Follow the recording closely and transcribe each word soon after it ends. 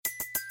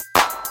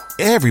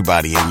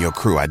Everybody in your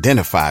crew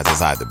identifies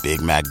as either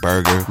Big Mac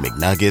Burger,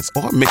 McNuggets,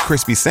 or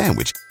McCrispy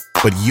Sandwich.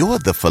 But you're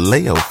the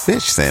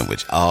Filet-O-Fish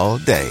Sandwich all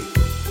day.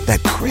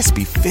 That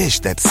crispy fish,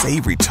 that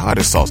savory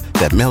tartar sauce,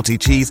 that melty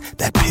cheese,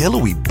 that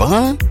pillowy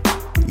bun.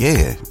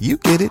 Yeah, you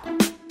get it.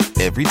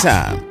 Every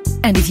time.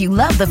 And if you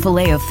love the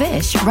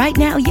Filet-O-Fish, right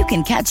now you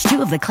can catch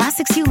 2 of the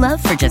classics you love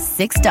for just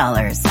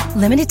 $6.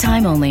 Limited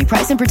time only.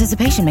 Price and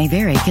participation may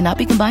vary. Cannot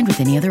be combined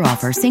with any other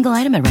offer. Single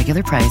item at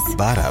regular price.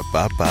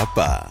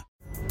 Ba-da-ba-ba-ba.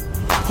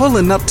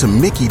 Pulling up to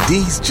Mickey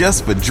D's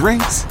just for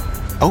drinks?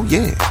 Oh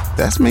yeah,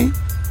 that's me.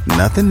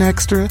 Nothing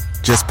extra,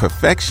 just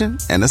perfection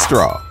and a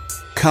straw.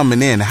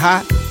 Coming in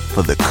hot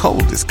for the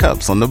coldest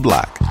cups on the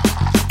block.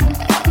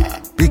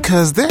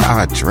 Because there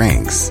are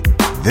drinks.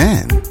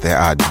 Then there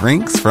are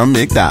drinks from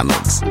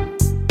McDonald's.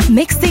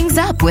 Mix things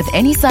up with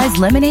any size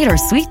lemonade or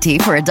sweet tea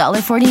for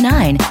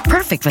 $1.49.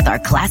 Perfect with our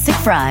classic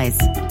fries.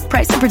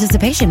 Price and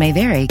participation may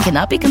vary.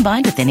 Cannot be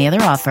combined with any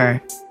other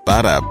offer.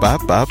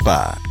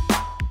 Ba-da-ba-ba-ba.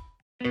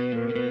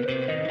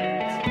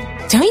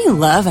 Don't you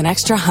love an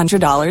extra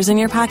 $100 in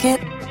your pocket?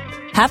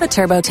 Have a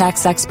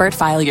TurboTax expert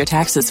file your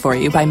taxes for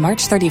you by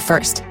March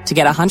 31st to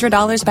get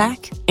 $100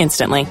 back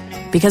instantly.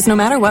 Because no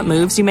matter what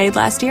moves you made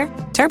last year,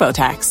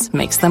 TurboTax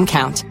makes them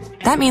count.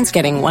 That means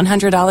getting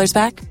 $100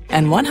 back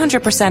and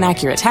 100%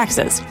 accurate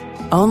taxes,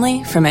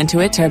 only from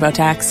Intuit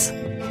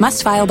TurboTax.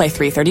 Must file by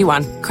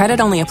 3/31. Credit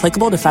only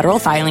applicable to federal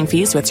filing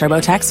fees with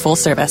TurboTax full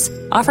service.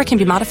 Offer can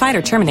be modified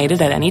or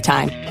terminated at any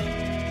time.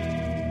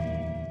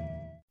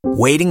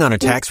 Waiting on a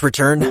tax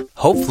return?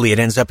 Hopefully it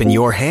ends up in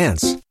your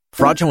hands.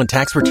 Fraudulent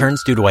tax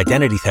returns due to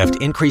identity theft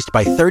increased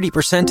by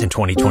 30% in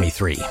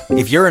 2023.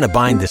 If you're in a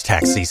bind this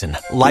tax season,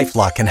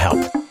 LifeLock can help.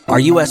 Our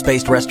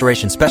U.S.-based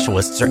restoration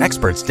specialists are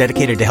experts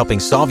dedicated to helping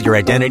solve your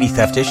identity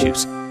theft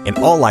issues. And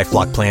all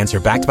LifeLock plans are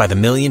backed by the $1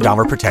 Million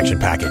Protection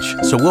Package.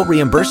 So we'll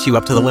reimburse you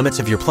up to the limits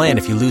of your plan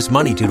if you lose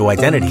money due to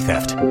identity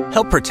theft.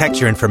 Help protect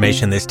your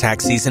information this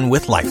tax season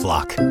with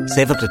LifeLock.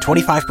 Save up to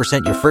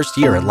 25% your first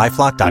year at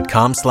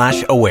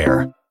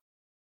LifeLock.com/aware.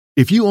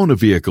 If you own a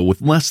vehicle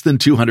with less than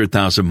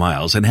 200,000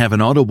 miles and have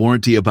an auto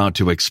warranty about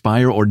to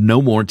expire or no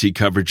warranty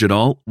coverage at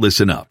all,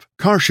 listen up.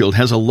 CarShield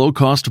has a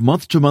low-cost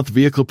month-to-month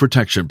vehicle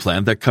protection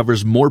plan that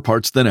covers more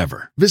parts than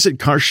ever. Visit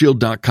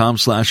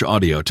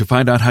carshield.com/audio to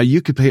find out how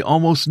you could pay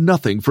almost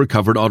nothing for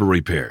covered auto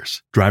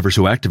repairs. Drivers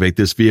who activate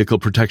this vehicle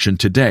protection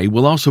today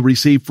will also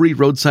receive free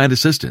roadside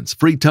assistance,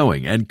 free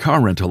towing, and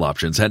car rental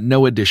options at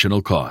no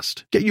additional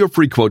cost. Get your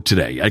free quote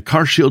today at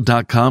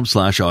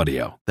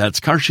carshield.com/audio. That's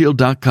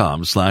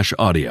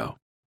carshield.com/audio.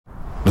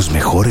 Los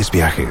mejores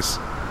viajes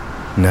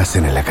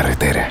nacen en la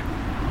carretera,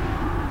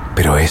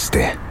 pero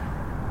este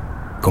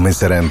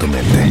comenzará en tu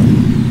mente.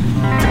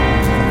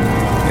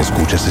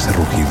 ¿Escuchas ese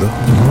rugido?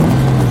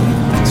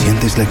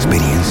 ¿Sientes la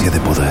experiencia de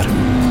poder?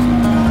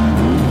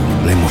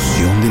 ¿La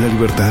emoción de la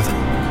libertad?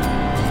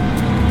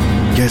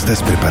 Ya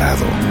estás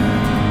preparado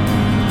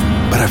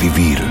para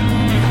vivir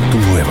tu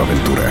nueva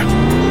aventura.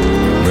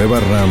 Nueva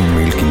Ram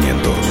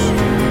 1500.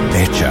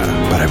 Hecha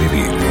para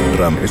vivir.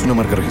 Ram es una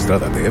marca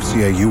registrada de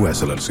FCA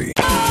US LLC.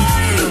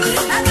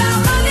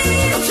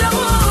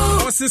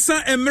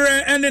 Osisa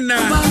emre enena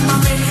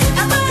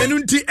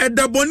enunti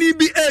edaboni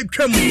bi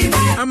etwam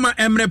ama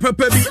emre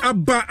papa bi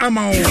aba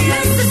ama o.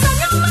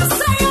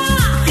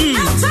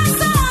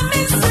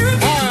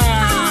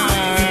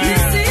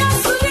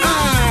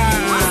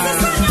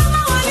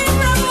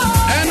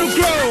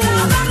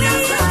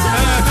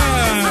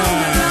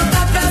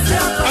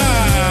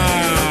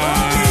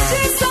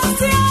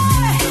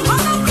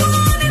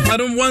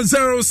 Adam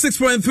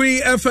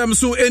 106.3 FM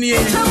so any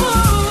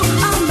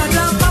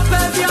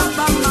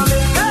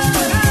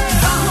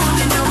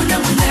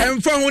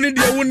Emfa honi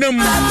de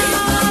wonam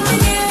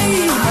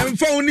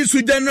Emfa honi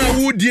sudano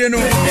awudie no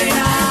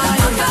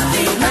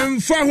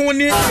Emfa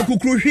honi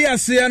akukruhwe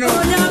ase no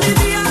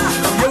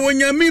ye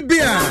wonyame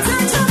bia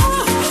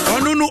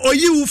onu no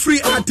oyi wo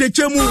free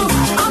atechemu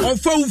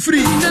ofa wo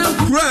free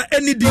kura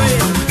enidi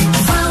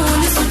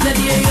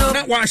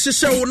na wa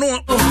hyehyɛ wo no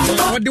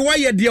ɔde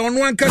wayɛ de ɔno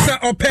ankasa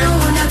ɔpɛ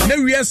na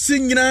wiase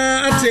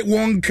nyinaa ate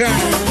wonka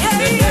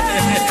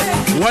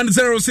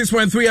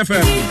 106.3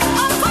 FM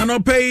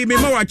anɔpɛ me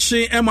ma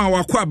wakye ɛma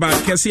wakwaba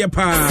kɛseɛ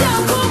paa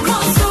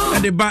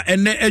ɛde ba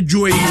ɛnɛ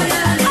adwoe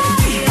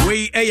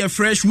wei ɛyɛ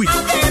fresh week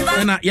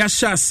ɛna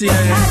yɛahyɛ aseɛ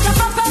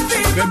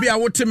baby I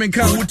would me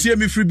can would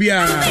me free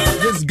bia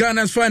this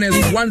Ghana's finest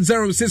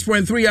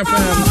 106.3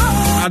 FM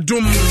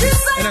Adum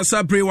and a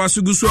sapre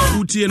wasugusu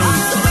utie no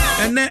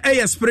and then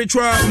a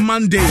spiritual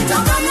Monday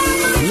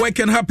work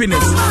and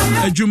happiness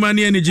a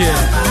Jumani energy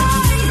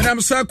and I'm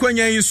so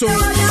kwanya so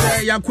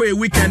yakwe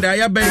weekend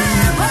I be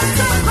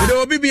the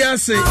obibia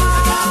say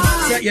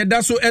ya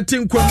daso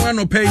etin kwama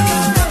no pay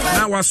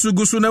na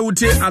wasugusu na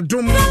utie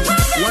Adum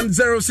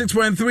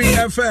 106.3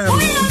 FM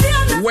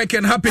work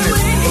and happiness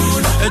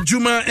a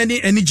Juma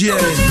any energy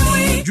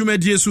Juma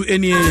diesu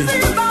any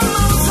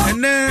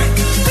and then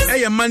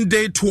a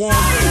Monday 12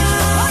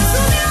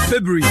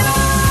 February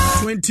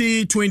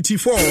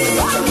 2024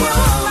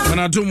 and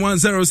I do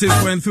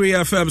 106.3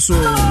 FM so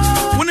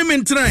when I'm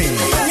in tonight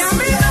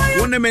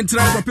One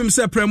mentra kopim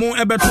se premo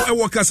ebeto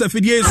ewo kasa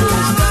fidie so.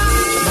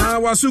 Na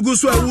wasugu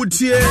so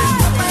awutie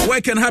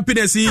work and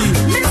happiness yi.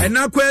 And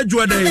na kwa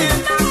adwo dey.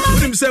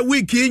 Wonim se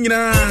week yi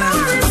nyina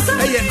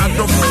eye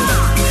adofo.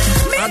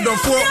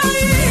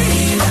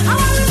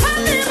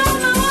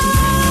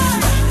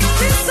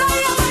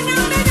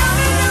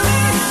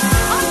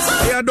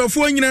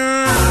 Adofo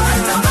nyina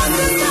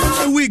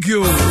a week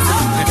yo.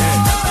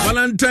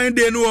 Valentine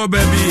Day no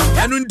baby.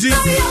 Enu nti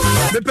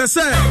me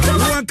pese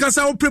wo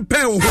kasa wo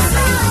prepare wo.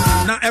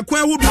 Na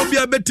ekwan wo do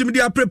bia betim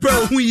dia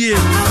prepare wo yie.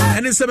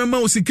 Ene se me ma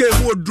osika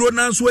wo dro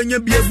na so anya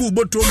bia bu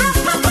botom.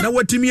 Na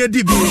watimi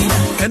adi bi.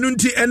 Enu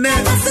nti ene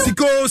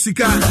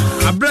sika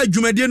abra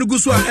dwumade no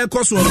guso a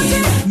ekoso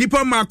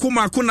nipa mako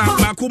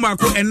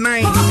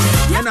enan.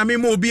 Ena me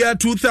mo bia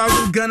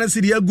 2000 Ghana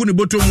cedi agu ne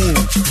botom.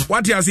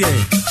 What you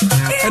say?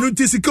 Enu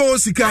nti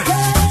sika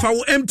fa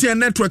wo MTN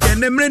network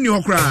ene mre ni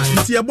hokra.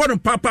 Nti e bodo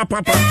papa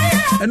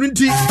enu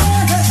nti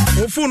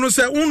wo phone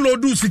say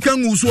unload sika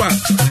nguso a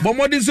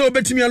bomodi say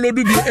obetimi load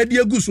bi edi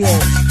aguso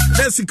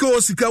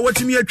sika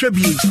watimi atwa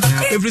bi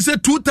every say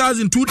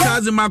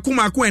 2000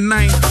 mako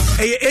enan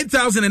eye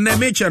 8000 and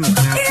mecha no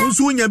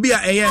nso nya bi a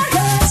eye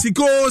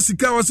sika o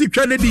si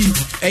twa ne di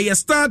eye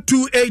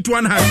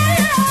 *281#.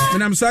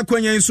 Menam sa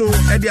kwanya so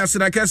edi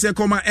asidaka se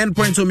koma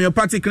endpoint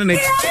homeopathic clinic,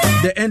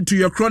 the end to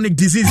your chronic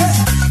diseases.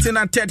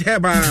 Tina Ted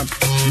Herbal,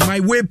 My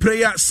Way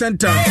Prayer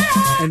Center,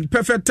 and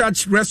Perfect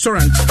Touch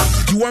Restaurant.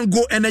 You want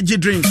go energy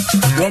drink?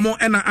 One more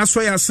ena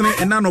aswaya sne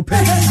enano pay.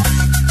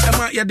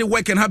 Emma yade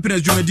work and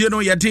happiness jumedie no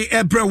yade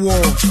ebre wo.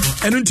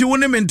 Enu nti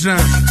woni mentra.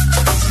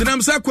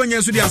 Tinam sa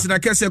kwanya so di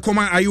asidaka se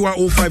koma Ayua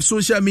 05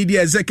 social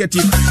media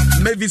executive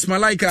Mavis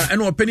Malaika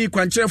eno openi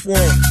kwancherefo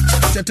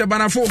Tete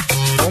Banafo.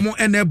 Omo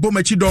ene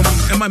bomachi dom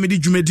ema me di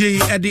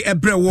jumedie ede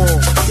ebre wo.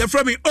 You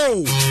from me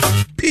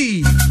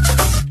OPD.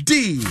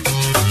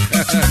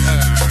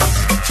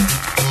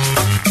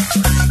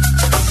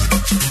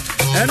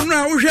 And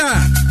now we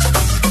are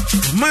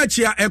match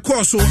ya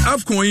ekoso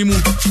Afcon imu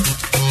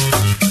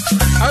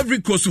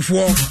Ivory Coast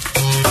for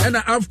and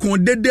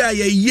Afcon dede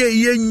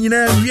ye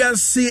nyina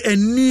wiase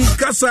ani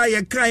kasa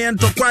ye kan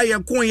ntokwa ye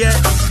kon ye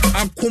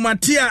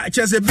akomatia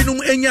chese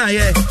binum enya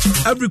ye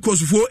Ivory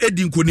Coast for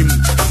edi nkonim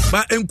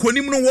ba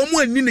nkonim no wo mu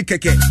ani ne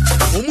keke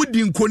wo mu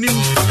di nkonim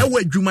e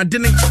wa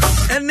adwumadene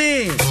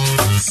ene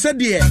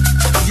sede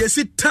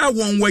yesi ta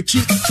won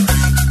wachi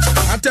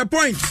at a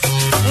point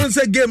on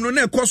say game no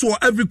na ekoso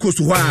Ivory Coast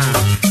ho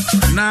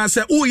a na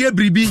say o ye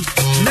bribi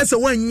na say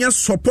wanya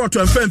support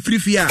and fan free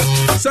fear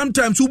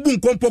sometimes ubu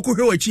nkompo ko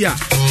hwewachi a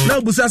na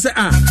busa say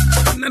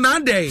na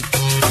dey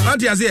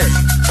what you say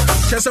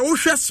chese wo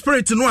hwe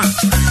spirit no a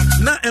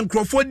na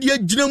enkrofo de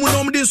agina mu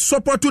no de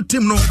support to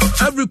team no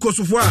Ivory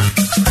Coast fo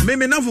a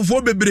me na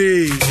fofo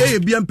bebre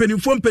bia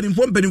mpanimfo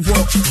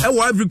e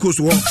wo Ivory Coast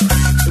ho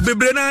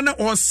bebre na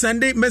or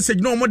send message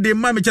no mo de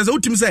ma me chese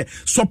utim say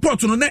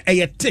support no na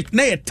e tick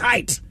na e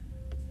tight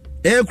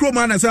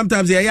kroma na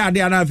sometimes e ya de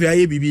na afia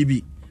ye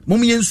bibibi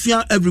mom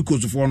yensua Ivory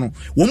Coast fo no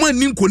wo ma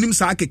nim konim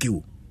sa akeke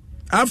wo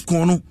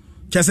Afcon no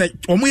chese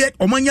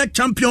omanya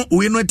champion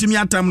we no atimi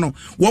atam no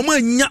wo ma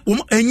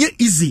anya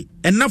easy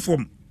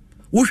enafom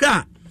wo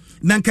hwa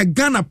na nka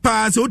Ghana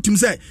pa se otim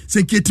se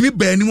nketimi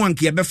baani mu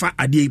anka ye befa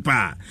ade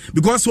pa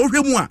because wo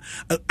hwemu a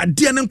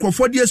ade ne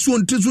nkofo de asu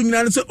ontizu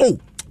nyina se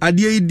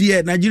ade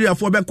die Nigeria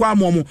fo be kwa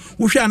amomo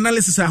wo hwa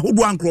analysis a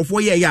hodo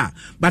ankrofo ye ya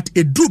but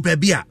edu ba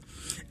bia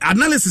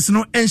analysis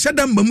no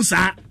enhyada mbam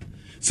saa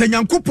se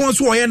nyankopon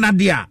so oye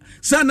nade a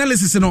sa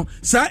analysis no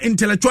sa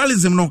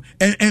intellectualism no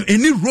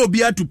any role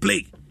bia to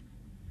play.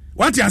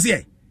 What you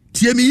say?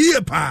 Tiemi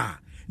yie pa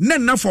na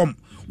nafom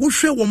wo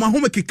hwe wo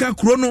mahome keka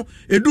kro no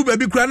edu ba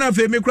bi kra na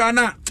afa me kra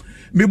na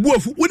me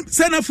buafu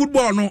se na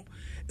football no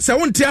se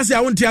wonte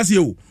ase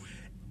o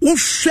wo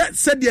hwe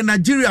se de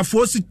Nigeria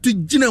force to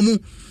gina mu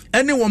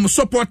ene wo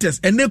supporters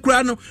ene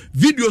kra no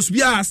videos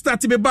bia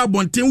start be ba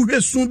bonten wo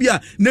hwesu bia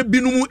na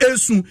binum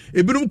esu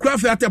ebinum kra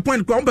fa at a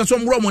point kra wo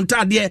person ro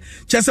montade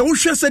chese wo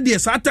hwe se de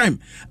sa time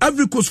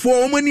Ivory Coast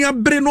for wo mani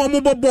abre no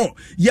mo bobo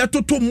ye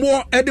toto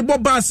mo e de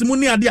bobas mu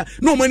ni ade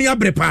no mani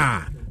abre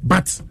pa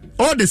but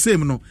all the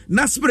same no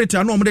na spirit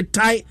no mo de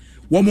tie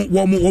wo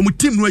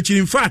team no akiri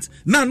in fact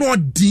na no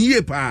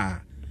odie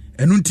pa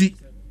enu nti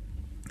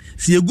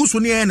si eguso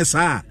ne ene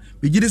saa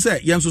bigidi say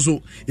yenso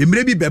so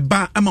emre bi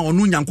beba ama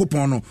onu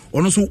nyankopon no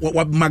ono so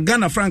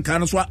magana franka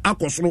no so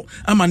akosoro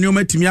ama ne o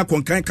matimi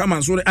akonkan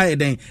kama so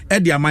ayeden e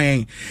de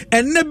amayen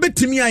enne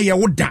betimi aye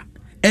woda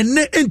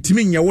enne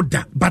entimi nye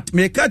woda but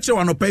me ka che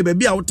wano pa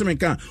bia wotemi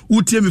kan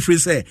utie mi free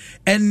say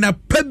enna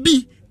pa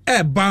bi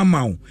e ba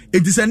mawo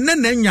enti se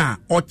nne nya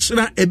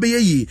ochira ebeye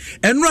yi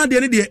enu ade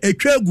ne de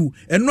etwa agu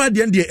enu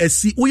ade ne de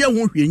asi wo ye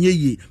ho hwenye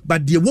yi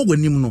but de wo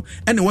wanim no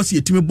ene wo se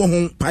etimi bo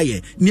ho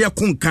paye ne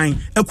ekonkan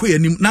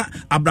ekoyanim na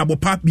abrabo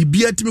pa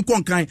bibia etimi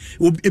konkan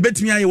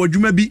ebetimi aye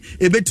wadwuma bi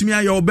ebetimi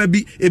aye oba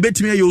bi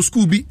ebetimi aye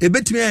school bi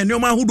ebetimi aye ne o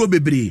ma hodo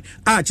bebre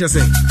a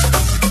chese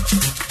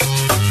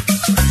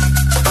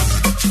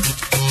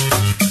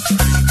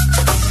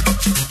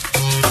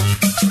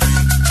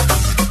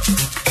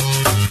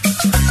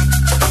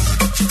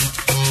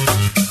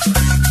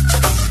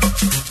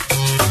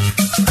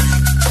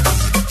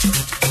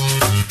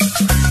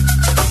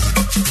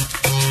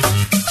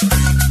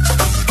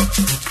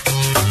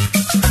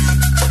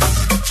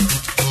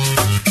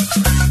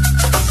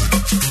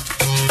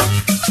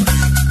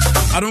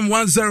Adam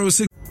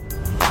 106.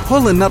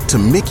 Pulling up to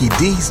Mickey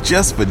D's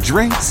just for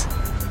drinks?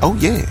 Oh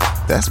yeah,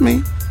 that's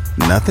me.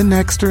 Nothing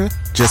extra,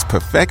 just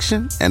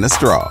perfection and a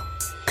straw.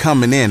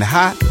 Coming in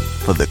hot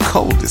for the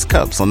coldest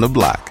cups on the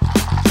block.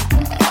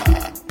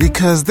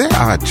 Because there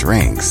are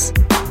drinks.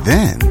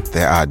 Then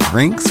there are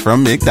drinks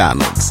from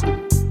McDonald's.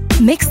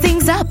 Mix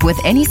things up with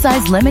any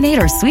size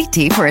lemonade or sweet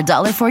tea for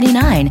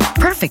 $1.49.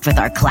 Perfect with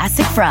our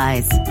classic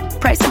fries.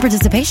 Price and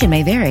participation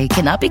may vary.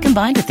 Cannot be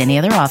combined with any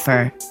other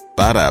offer.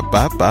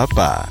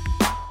 Ba-da-ba-ba-ba.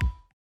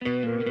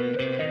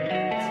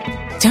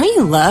 Don't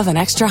you love an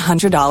extra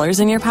 $100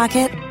 in your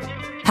pocket?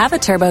 Have a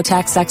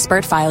TurboTax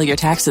expert file your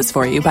taxes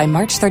for you by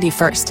March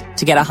 31st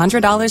to get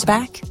 $100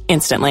 back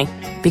instantly.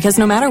 Because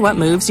no matter what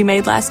moves you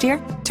made last year,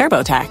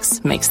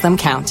 TurboTax makes them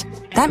count.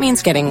 That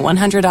means getting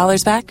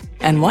 $100 back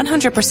and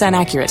 100%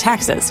 accurate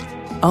taxes,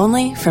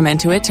 only from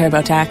Intuit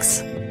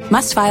TurboTax.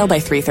 Must file by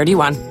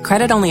 3/31.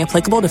 Credit only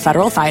applicable to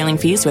federal filing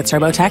fees with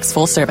TurboTax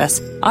full service.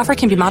 Offer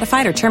can be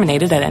modified or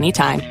terminated at any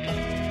time.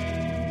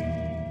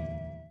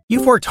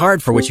 You've worked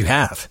hard for what you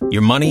have.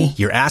 Your money,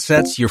 your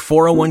assets, your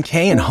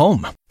 401k, and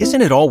home.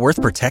 Isn't it all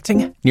worth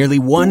protecting? Nearly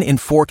 1 in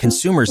 4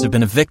 consumers have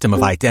been a victim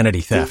of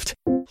identity theft.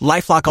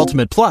 LifeLock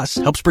Ultimate Plus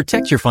helps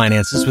protect your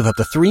finances with up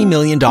to $3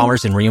 million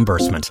in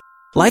reimbursement.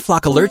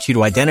 LifeLock alerts you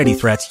to identity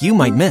threats you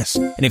might miss.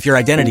 And if your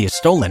identity is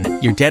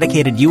stolen, your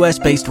dedicated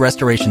U.S.-based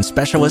restoration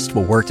specialist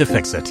will work to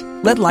fix it.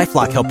 Let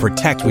LifeLock help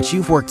protect what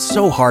you've worked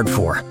so hard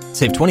for.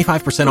 Save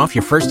 25% off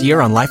your first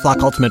year on LifeLock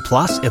Ultimate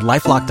Plus at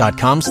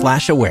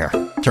LifeLock.com/aware.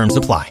 Terms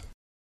apply.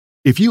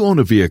 If you own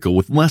a vehicle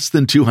with less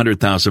than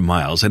 200,000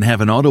 miles and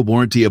have an auto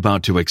warranty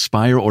about to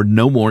expire or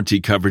no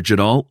warranty coverage at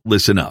all,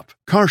 listen up.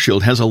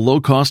 CarShield has a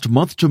low-cost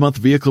month-to-month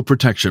vehicle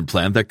protection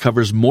plan that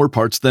covers more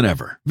parts than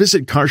ever.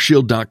 Visit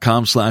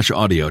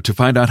carshield.com/audio to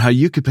find out how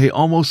you could pay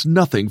almost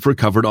nothing for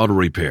covered auto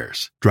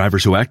repairs.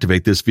 Drivers who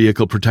activate this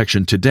vehicle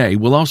protection today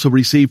will also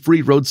receive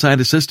free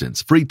roadside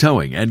assistance, free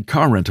towing, and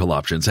car rental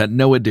options at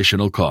no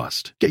additional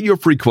cost. Get your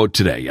free quote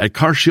today at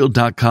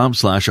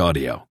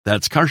carshield.com/audio.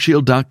 That's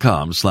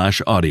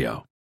carshield.com/audio.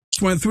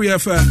 3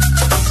 FM.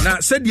 Now,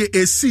 said ye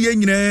a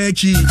CN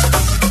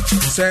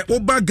say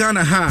Oba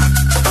Ghana ha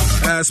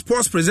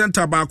sports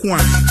presenter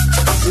Bakwan.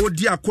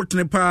 Odi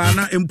akotene pa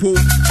na empo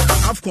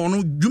Afcon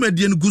no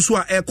dwumadi en guso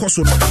a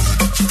ekoso no.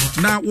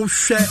 Na wo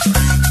hwe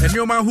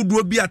enioma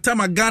huduo bi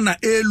atama Ghana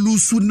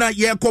elusu na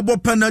ye kobo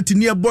penalty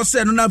ne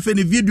ebose no na fe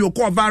ne video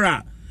ko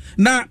vara.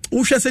 Na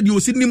wo hwe se de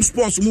osinim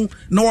sports mu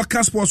na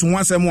waka sports ho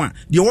asem a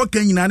de wo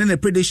kan nyina ne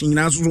prediction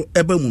nyina so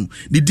eba mu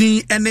de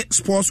din ene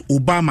sports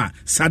Obama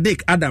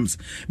Sadiq Adams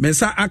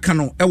mensa aka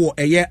no ewo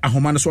eye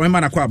ahoma no so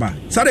ema na kwa ba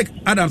Sadiq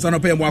Adams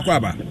anope mu akwa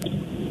ba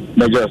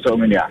Major so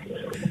many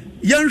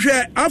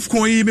yanhwe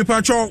Afcon yi me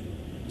pacho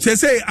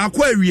say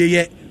akwa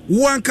awieye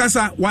wo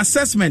ankasa wo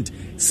assessment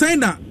say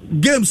na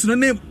games no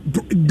ne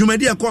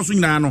dumadi akoso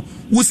nyina no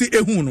wo si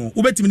ehu no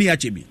wo betimi ne ya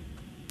chebi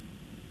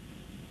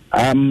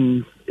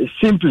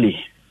simply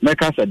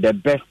make us the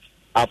best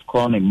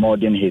Afcon in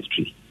modern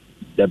history.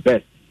 The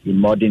best in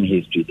modern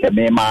history. The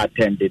may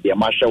attended the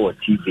Marshall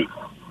TV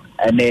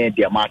and then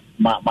the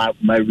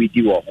my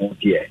radio on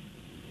here.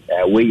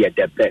 We are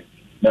the best.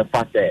 The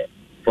fact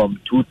from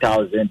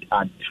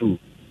 2002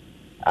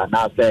 and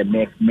after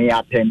may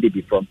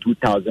attended from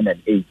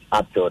 2008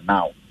 up till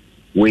now.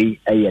 We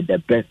are the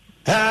best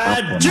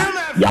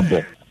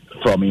Yabo,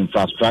 from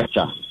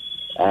infrastructure,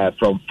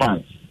 from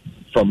fans,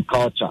 from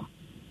culture,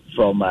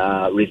 from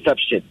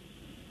reception,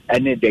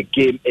 and in the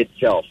game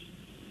itself,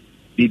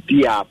 the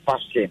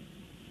fashion,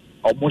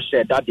 almost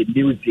said that the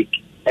music,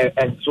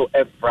 and so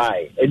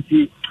fry. And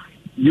see,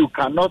 you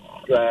cannot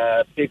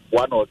pick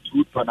 1 or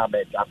 2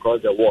 tournaments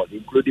across the world,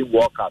 including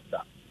World Cup.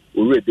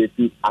 We will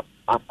see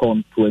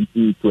AFCON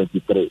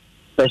 2023,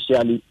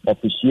 especially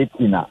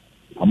officiating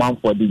among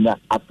for the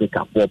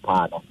Africa 4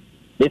 panel.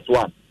 This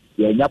one,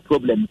 there is no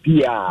problem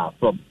PR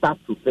from start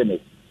to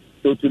finish.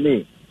 So to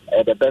me,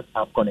 the best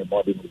AFCON in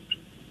modern history.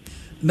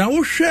 Na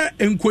wo hwe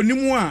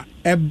enkonimu a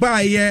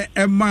ebaye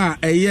ema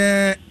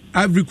eye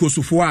Ivory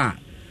Coast fo a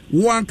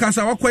wo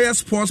ankasa wakoye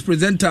sports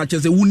presenter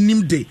chese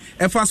wunim de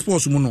efa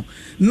sports mu no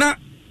na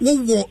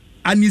wo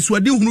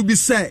aniswade hunu bi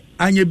se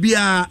anya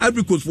bia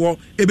Ivory Coast fo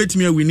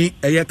ebetimi awini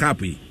eye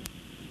cup yi.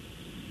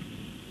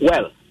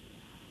 Well,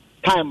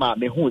 time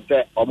me hu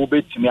se omo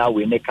betimi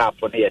awini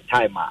cup no ye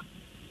time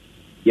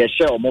ye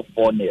share omo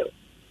 4-0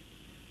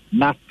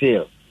 na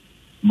still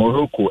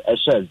Morocco,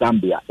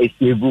 Zambia,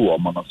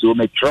 so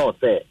make sure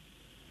say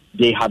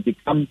they have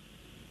become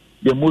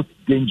the most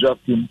dangerous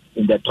team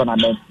in the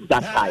tournament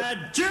that time.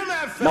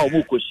 Now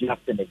Morocco she have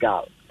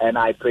Senegal, and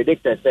I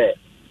predicted say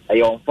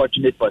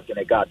unfortunate for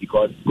Senegal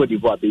because Cote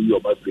d'Ivoire be your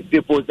friend.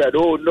 People said,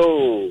 "Oh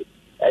no,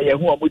 they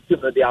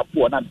are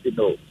poor." And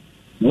no,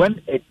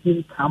 when a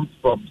team comes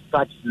from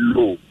such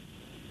low,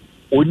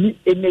 only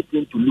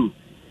anything to lose,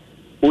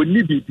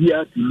 only be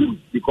there to lose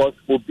because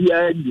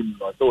Obia you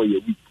not so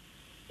you weak.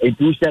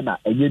 Intuition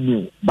and you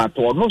knew, but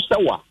or no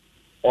shower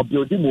or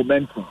building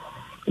momentum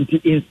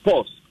in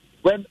sports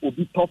when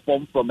Obi top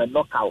form from a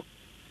knockout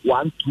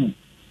 1-2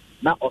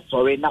 now or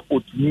sorry now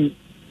Otumi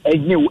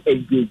and you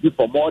engage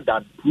for more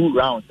than 2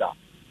 rounds.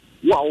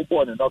 Wow,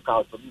 born in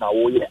knockout now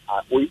we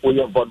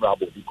are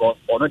vulnerable because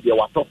on the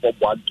was top of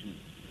 1-2.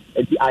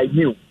 And I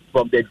knew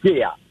from the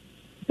day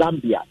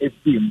Zambia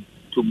team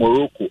to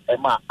Morocco,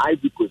 Emma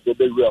Ivory Coast,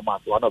 they were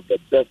one of the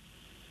best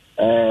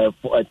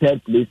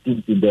 10th place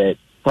teams in the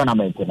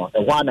tournament. You know,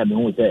 the one I mean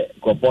who say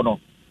Gobono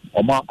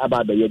or more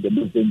about the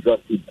most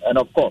dangerous team. And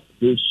of course,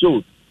 they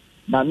showed.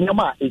 Now,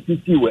 Nema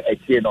ACC were a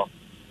channel,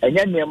 and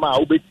then Nema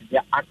obeyed the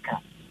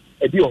Aka,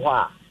 a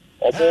Bioha,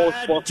 or more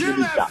sports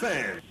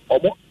minister, or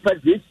more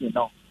federation,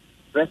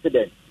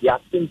 president,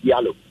 Yasin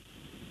Diallo,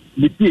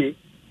 Lipi,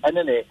 and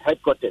then a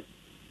headquarters.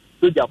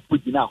 So they are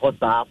putting a hot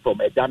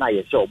from a Dana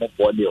show more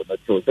for Leo, not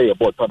to say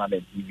about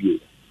tournament TV.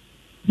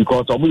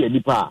 Because of me and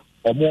Nipa,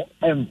 or more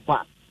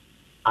emphasis.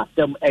 At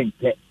them and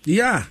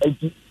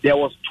there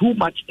was too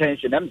much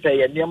tension. I'm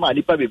saying Nema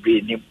Nipa be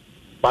bringing him,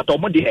 but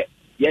Omodi.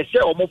 Yes,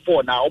 almost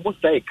 4 now,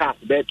 almost say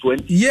cast bear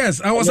 20. Yes,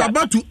 I was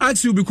about to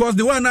ask you because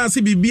the one I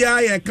see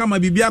BBI come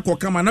BBI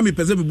come and me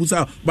present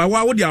busa, but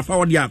why would you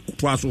forward their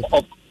twaso?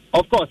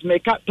 Of course,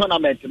 make a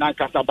tournament in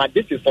Ankasa, but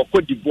this is for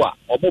Cote d'Ivoire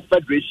or more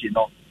federation.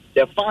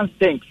 The fans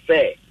think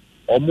fair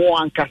or more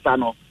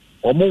Ankasa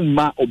or more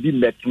ma or be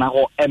met now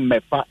or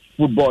MFA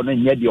football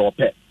and yet your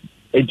pet.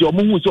 And your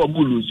moves or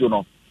lose,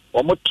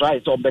 or more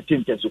tries or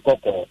betting to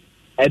Coco.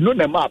 And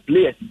no more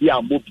players be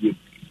a mobile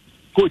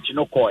coach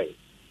no coy.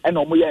 And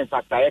omo in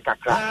fact I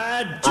kakra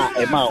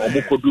ema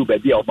omo kodu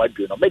baby o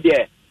madru no me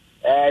de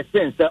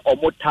since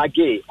omo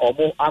target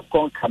omo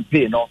Afcon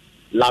campaign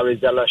la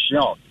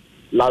resurrection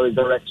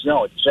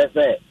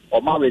Trevor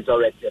omo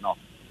resurrection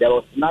there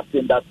was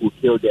nothing that would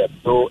kill them,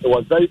 so it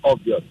was very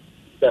obvious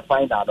the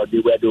final they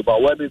were the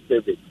overwhelming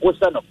favorite.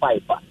 What's on a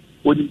fiber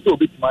when you so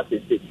bit much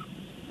in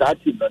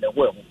that team on the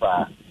way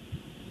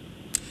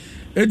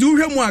edu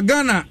hwemu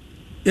Ghana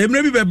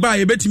emre bi beba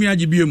ye betimi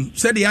agibiem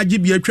said the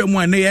agibie atwam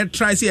an ye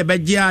try say e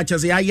beje a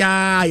chese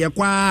ya ye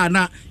kwa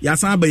na ya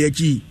san ba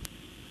yachi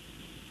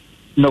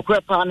no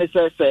kwepa ne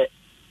say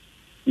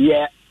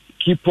ye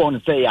keep on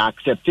say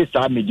accept this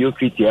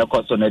mediocrity e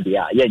koso na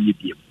dia ye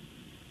nyibiem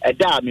e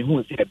da me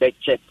hu say be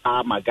check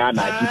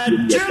Ghana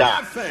agibiem ye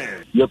da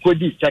ye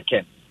kodi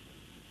second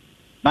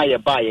na ye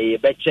ba ye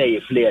be check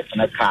ye players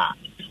na car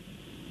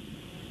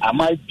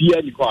amai bia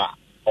ni ko a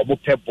obo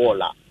pe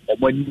ball a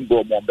obo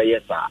nimbo mo be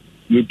yesa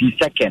ye be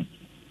second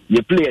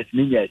ye players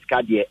ni ye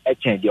ska de e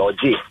chen de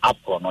oje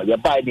Afcon no ye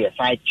buy the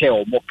sign chair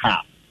o mo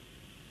car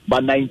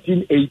but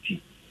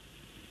 1980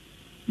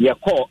 ye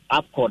call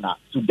Afcon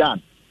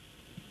Sudan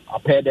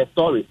appear the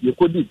story you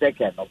could be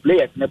second no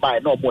players never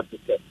no more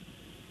ticket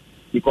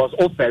because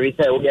o ferry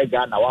say o ye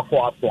Ghana wa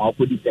call Afcon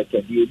could be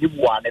second ye ni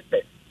one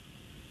effect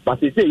but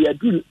they say ye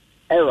do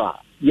error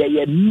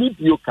ye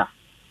mediocre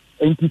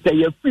and to say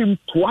ye film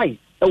twice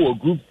our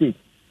group stage.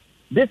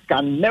 This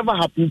can never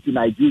happen to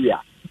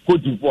Nigeria,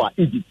 Cote d'Ivoire,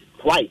 Egypt,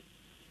 twice.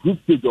 Group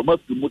stage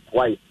almost removed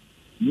twice.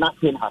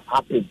 Nothing has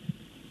happened.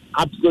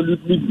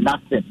 Absolutely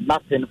nothing.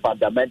 Nothing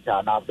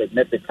fundamental and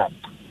significant.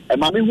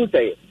 And Mami who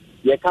say,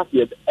 ye can't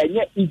see it, and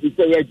yet easy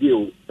say ye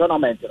deal,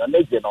 tournament, and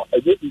easy.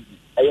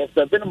 And yet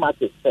 7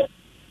 matches,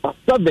 but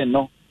 7,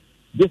 no,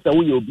 this is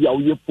how you'll be, how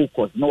you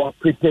focus, no,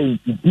 prepare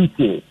into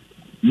detail.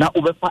 Now,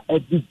 over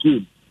every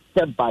game,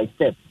 step by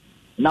step.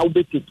 Now,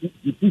 we take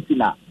it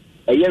now,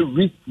 a year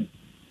risky.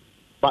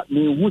 But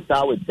me who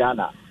saw with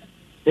Ghana,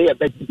 they are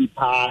better to be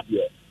part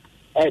here.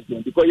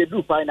 Because you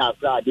do find out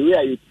the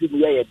way you see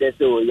me, they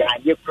say,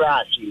 you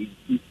crash.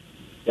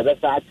 The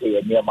best I say,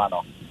 near man.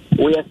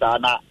 We are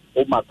now,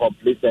 my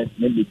complacence,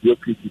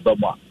 mediocrity,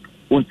 Bama,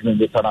 won't win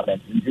the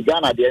tournament. In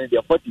Ghana, they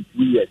are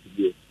 42 years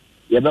ago.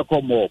 You never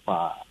come more.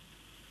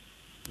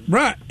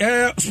 Right,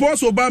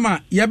 Sports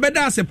Obama, you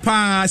better say,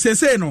 pa,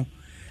 say, no.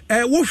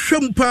 Wo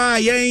hwem pa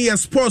yen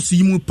sports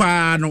yi mu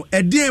pa no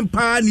edien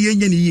pa ne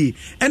yen ye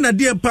na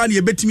edien pa ne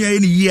yebetimi aye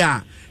ne ye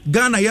a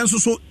Ghana yen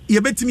so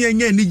yebetimi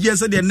anya ni je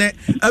se de ne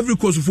every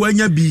course fu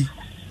anya bi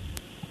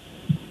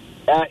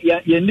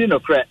yen ni no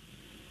kra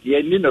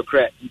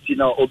nti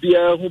no obi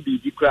a hu bi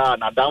di kra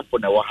na dampo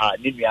na wo ha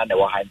ni nua na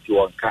wo ha nti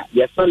wonka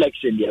your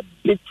selection is a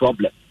big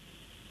problem,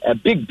 a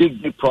big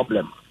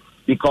problem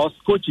because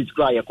coaches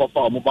cry e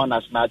kofa omo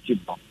national team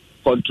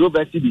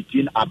controversy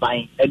between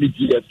Aban and the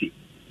GFA.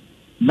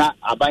 Na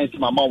Aban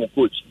my mom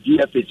coach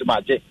GFA to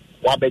my j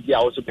wabeji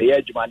also pay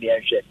adwuma ne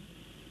ehwe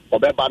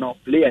obeba no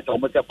players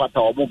almost fata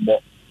omo mo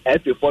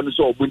efe for no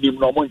so obunim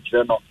no mo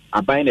nkire no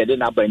Aban na de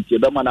na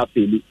banti be ma na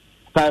feli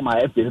time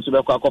a efe so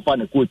be kwa kofa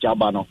ne coach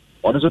aba no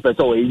ono so pese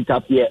o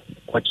interfere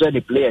o kire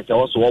the players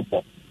also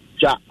opo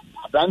cha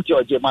Abranti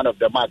oje man of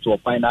the match or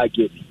final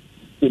game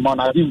Simon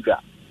Adingra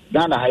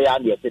Ghana haya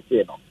ne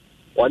tete no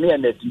one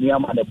Ernest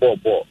niama ne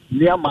ball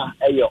niama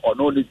eye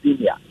ono ni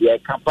senior ye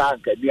kampa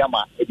nka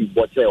niama e di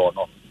boche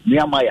ono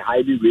niama is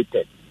highly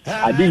rated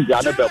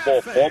Adingra no be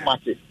ball 4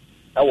 matches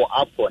e wo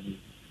Afcon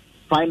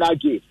final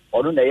game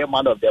ono na ye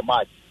man of the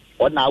match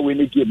on na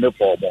win game me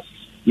for mo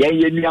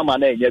ye niama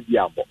na enya bi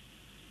abo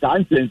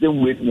san sense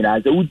we ni na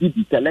say we did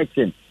the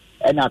selection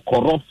and a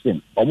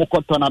corruption omo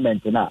ko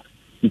tournament na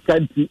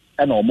ikanti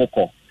e na omo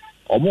ko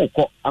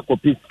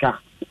akopiska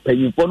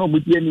penyimfo no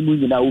mudi animu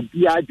nyina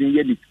obi adwen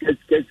ye ni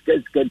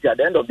sket at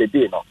the end of the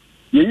day no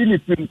ye ni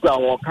film kwa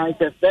wo kan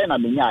say na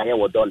menya ahe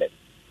wo dollars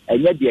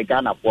enye de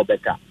Ghana for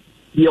beka.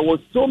 There was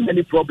so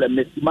many problems,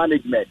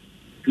 mismanagement,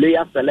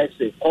 player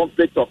selection,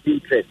 conflict of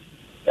interest,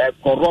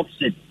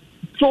 corruption,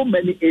 so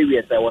many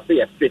areas. I was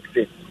say a fix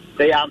it.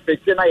 They are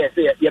fixing. I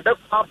say you better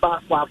far.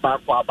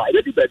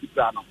 You be better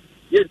now.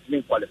 Yes,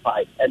 being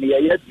qualified, and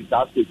yes,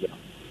 without stage.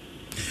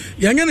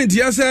 Yangan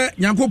intia say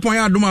Nyankopon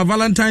ya adoma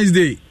Valentine's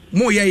Day.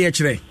 Mo ye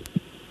chere.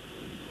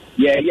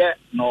 Yeah,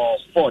 no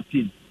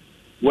 14,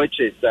 which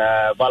is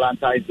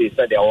Valentine's Day.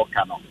 So they all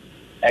canon.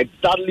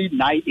 Exactly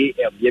 9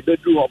 a.m. You be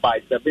do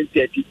by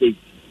 7:38.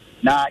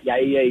 Now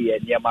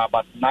near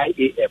about 9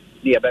 a.m.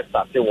 near best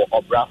start say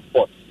Obra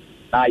Sports.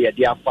 Now you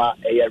diafa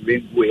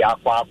Ringway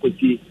Aqua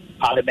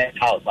Parliament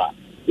House.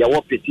 You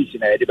want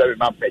petition I never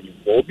remember you.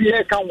 Obi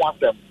can want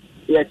them.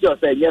 Yes, you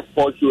say yes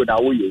for sure now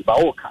we but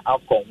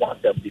can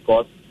want them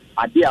because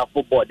I dear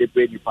football they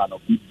bring you fan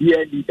of the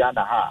leader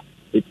na ha.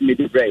 It's me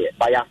the prayer.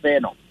 By a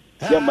fan no.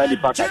 Your money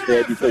pack a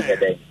say this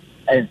day.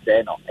 And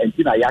say no. And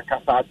Tina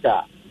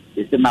Yakasata.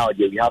 It's now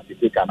we have to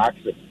take an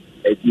action.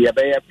 It's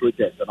a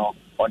protest, on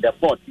the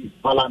 14th,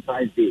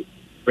 Valentine's Day.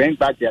 Bring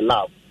back the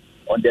love.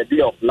 On the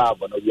day of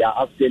love, we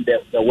are asking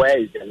the where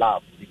is the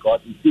love? Because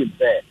it seems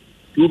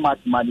too much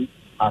money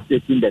has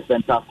taken the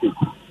center stage.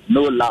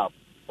 No love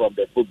from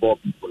the football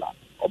people.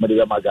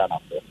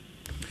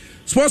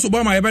 Sports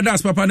Obama, I bet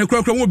that's Papa. The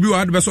crowd will be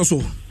at best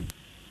also.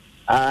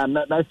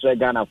 That's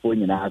Ghana for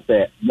you. I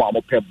say, one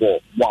more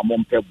ball, no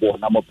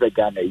more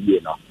Ghana,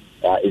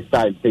 it's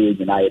time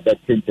saying I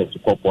bet to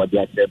for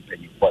their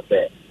company for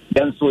there.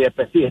 Then so you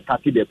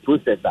started the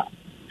processor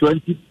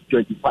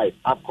 2025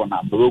 Afcon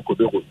Morocco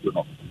be host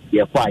no.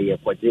 Ye for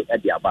the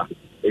Adiaba.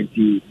 And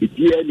the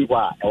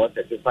anywhere I was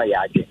a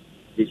fire again.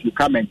 They should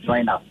come and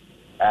join us.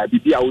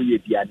 Bibi Aoye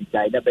Biani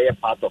be a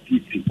part of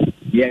history.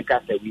 We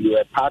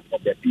were part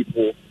of the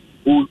people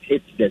who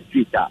hit the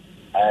street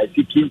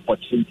seeking for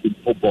change in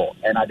football.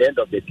 And at the end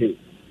of the day,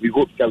 we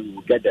hope that we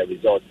will get the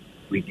results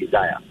we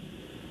desire.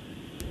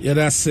 Yeah,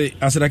 that's it.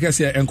 As I can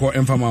say, encore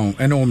infamous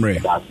and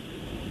omre.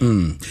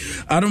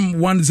 Adam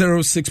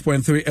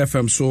 106.3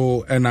 FM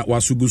so and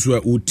wasugusu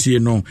utie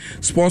no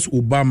Sports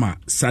Obama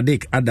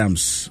Sadiq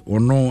Adams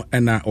ono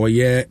ena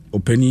oye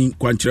opening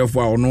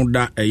kwanchirefo ono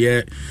da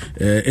eye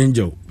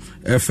Angel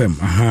FM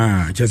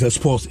just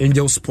sports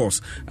Angel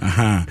Sports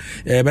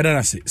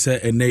better say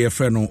ene ye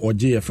friend no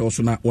oje ye fe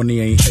so na one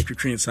yen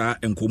atwetwen sa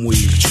enkomo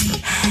yi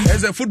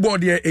as a football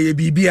there e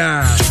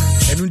bibia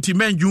enu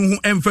ntimanju hu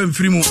emfa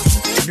mfiri mu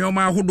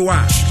nyoma ahodo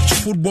a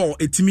football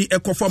etimi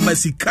ekofa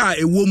masika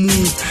ewo mu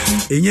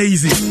enye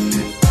easy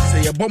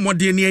say ye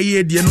bomode ne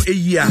ye die no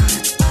eyi a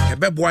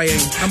ebeboa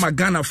yen ama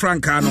Ghana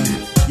franca no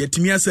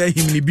yetimi asa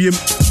himni biem e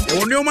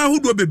wo nyoma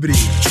ahodo bebre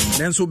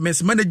nenso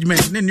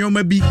mismanagement ne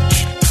nyoma bi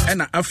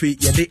ena afi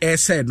ye de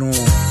air no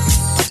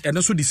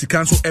eno so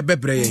disika so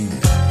ebebre yen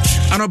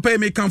anopa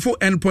me kanfo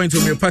endpoint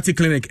homeopathic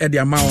clinic e de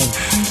amount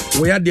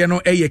we ya de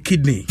no eye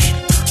kidney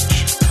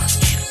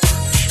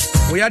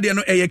we had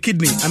no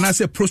kidney and I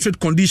say prostate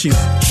conditions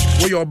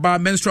where your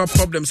menstrual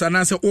problems and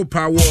I say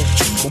power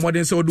more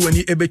than so do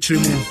any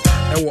ebechrimu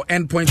our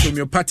endpoint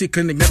homeopathic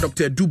clinic na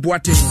Dr.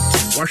 Duboatin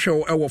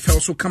washo our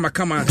felso kama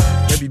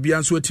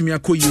bibian so etimi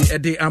akoyi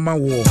ede ama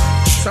wo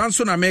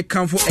sanso na make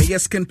come for a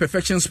skin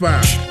perfection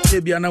spa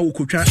ebia na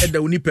wokotwa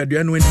eda oni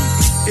padua no ani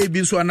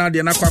ebi nso ana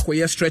de na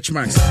kwakoye stretch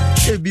marks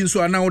ebi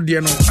nso ana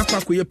ode no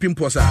akwakoye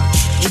pimples a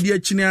odi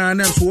akina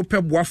na nso wo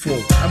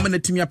peboafo ama na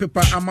timi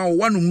apepa ama wo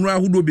wanu nura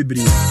hudo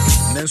bebre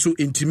nanso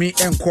intimi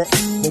enko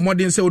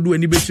bomodin se odu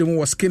ani betwem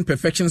wo skin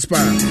perfection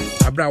spa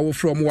abra wo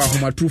from wo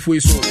ahomatrufo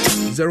iso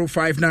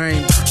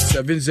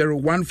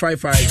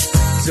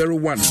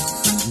 05970155001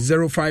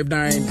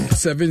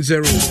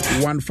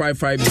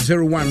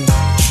 05970155001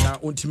 na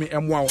ontimi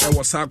emwa e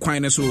wo sa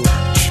kwan ne so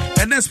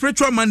and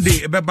spiritual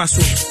Monday ebeba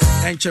so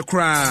enche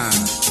kra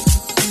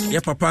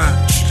ye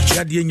papa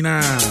ya de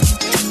nyina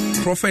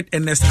Prophet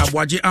Ernest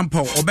Aboagye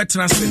Ampaw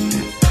obetena se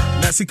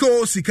na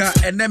sika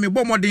enemi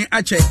bomodin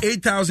ache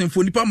 8,000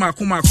 for nipa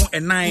mako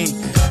and 9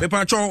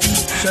 bepa cho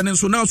chane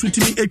so na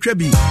sutimi etwa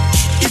bi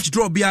each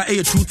draw bia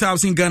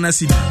 2,000 Ghana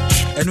cedi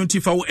eno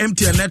ntifa wo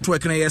MTN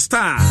network na ye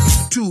star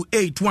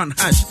 281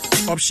 hash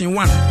option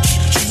 1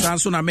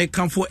 sanso na make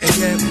come for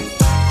again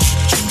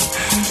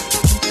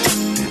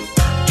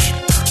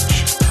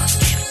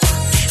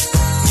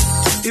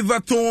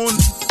Everton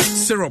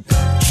syrup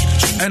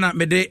ena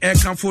mede e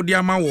come for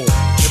dia mawo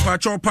bepa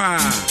cho pa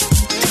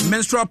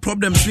menstrual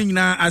problems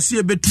na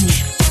asie betu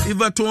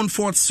Everton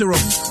Fort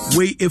syrup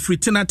we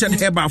efritinated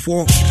herbal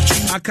for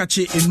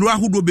akache enru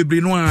ahodo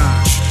bebre no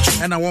a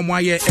ena wo mo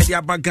aye e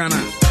dia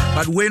bagana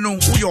but we no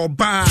wo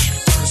ba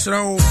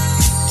srawo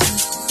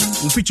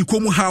mfichi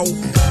komu haw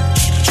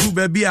du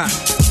baby a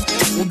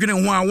wogene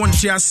ho a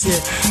wonte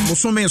ase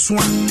musome so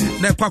a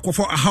na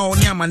kwakofo haw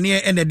ne amane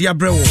ene dia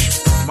brewo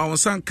ma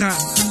wonsanka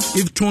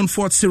Everton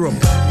Fort syrup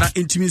na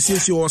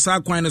intimacy o sa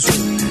kwan so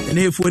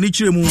ene efu ani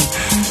kiremu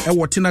e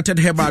wo tinated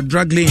herbal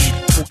drug lane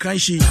o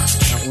kanshi na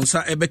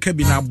onsa ebeka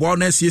bi na bo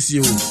na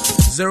siesie o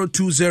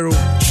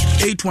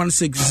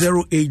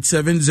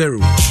 020-816-0870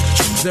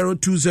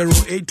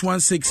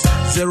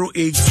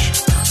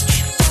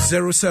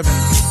 020-816-0807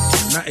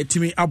 na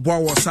etimi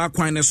Aboagye sa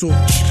kwan ne so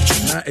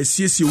na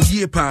esiesie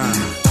oyie pa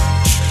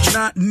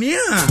na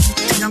nia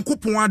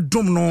Nyankopon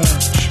adom no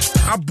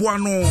aboa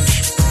no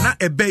na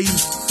ebei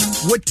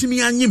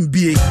watimi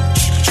anyimbie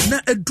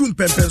na edum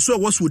pempen so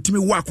waso otimi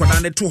wa akwada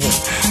ne to ho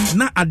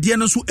na ade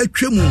no so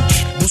atwam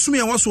bosome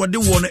ya waso de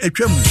wo no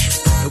atwam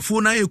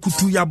afu na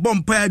ekutu ya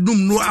bompa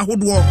adum no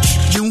ahodo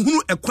ne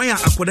nhunu ekwan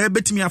a akwada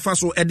betimi afa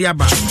so ede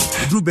aba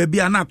duru ba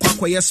bia na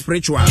akwakoye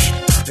spiritual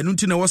enu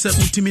nti na wose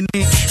utimi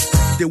ne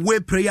the way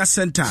prayer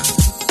center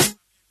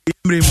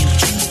imrem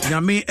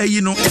nyame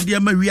ayi no ede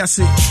ama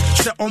wiase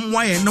se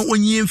omwaye na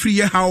onyi mfiri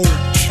ye hawo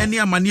ene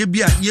amane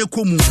bia ye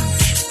komu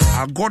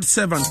our God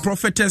servant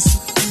prophetess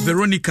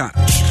Veronica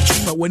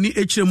but when he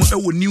hremu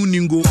ewo New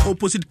Ningo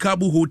opposite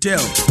Kabu Hotel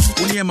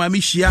woni e mami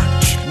hia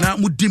na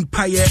mudim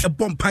paye e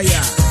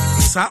bompaya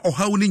sa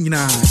ohawo ni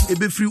nyina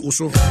ebefiri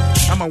oso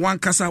ama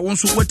wankasa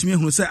wonso watimi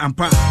hunu se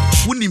ampa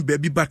wonim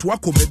baabi but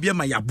wako baabi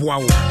ama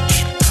yaboawo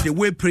the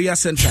way prayer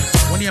center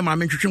woni e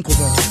mami twetwe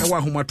nkomo e wa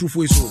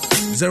ahomatofo iso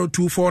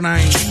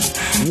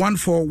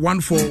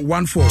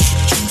 0249141414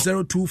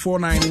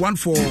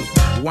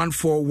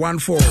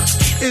 0249141414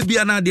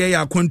 ebia na de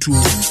ya kwantu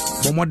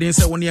bomodin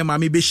se woni e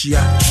mami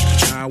behia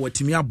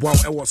watimi aboa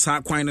ewo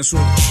sa kwan ne so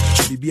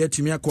bibia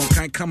timi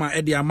akonkan kama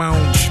e de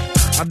amount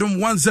Adom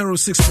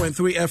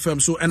 106.3 FM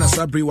so ena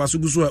sabri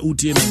wasuguzo a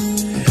utie no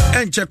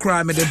enche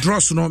kra me the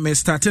dross no me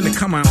start ne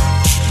kama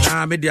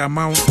na me the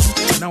amount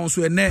na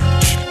wonso ene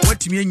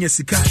watimi anya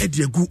sika e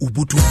de agu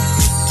ubutu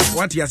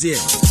what you say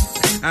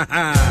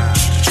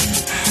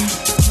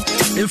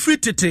every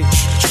tete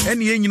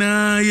ene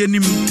nyina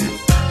yenim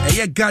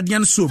eye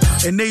guardian soap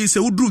ene yi se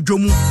udru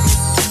dwomu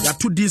ya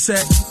to di se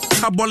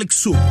Carbolic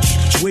soap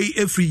way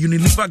every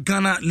Unilever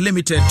Ghana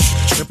Limited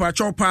the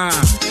pachopa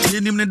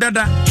yenim ne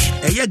dada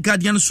eye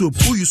guardian soap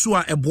uyu so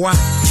a eboa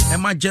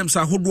ema gems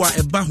ahodo a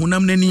eba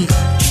honam nani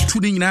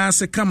tudi nyina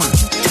se kama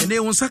ene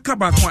wonsa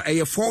kaba ko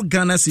eye 4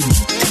 Ghana cedi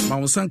ma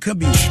wonsa ka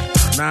bi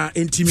na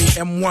entimi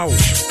emwao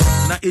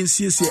na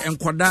ensiesie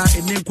enkwada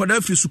ene enkwada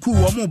afri suku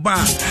wo mo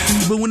ba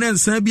bewu na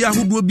nsan bi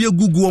ahodo bi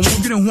agugu wo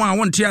dwene ho a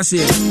wonte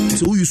ase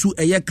se uyu so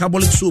eye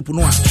Carbolic soap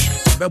no a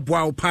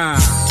beboa wo pa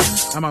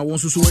ama won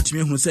so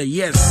watimi hu say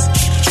yes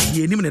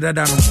ye nim ne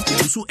dada no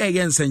so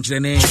eye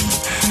nsenkyerene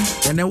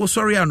ene wo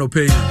sorry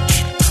anope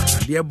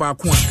ade ba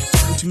ko a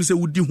utimi se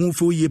wudi hu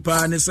fo ye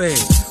pa ne say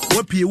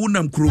wapie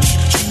wunam krom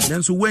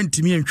nanso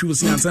wantimi antwi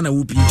so ansa na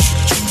wopie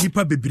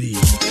nipa bebre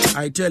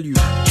I tell you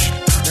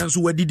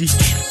nanso wadidi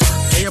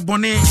eye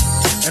bone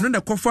eno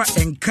na kofa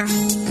enka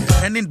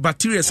ene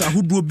bacteria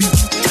ahodo bi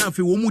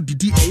afi wo mu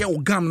didi eye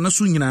organ na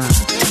so nyina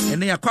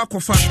ene yakwa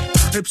kofa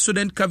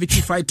Pepsodent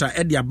Cavity Fighter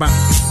Ediaba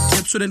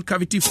Pepsodent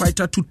Cavity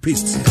Fighter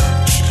toothpaste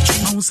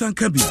Mausan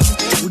Kabi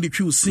Udi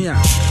Kusia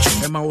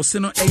Emma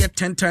Oseno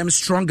 10 times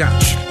stronger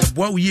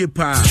Boa ye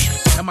pa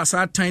Emma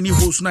sa tiny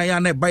host na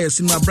yana buy a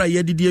cinema bra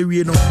yedi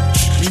we no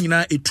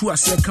Nina etu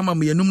ase kama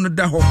me enum no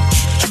da ho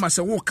Emma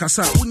se wo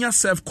kasa unya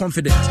self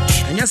confident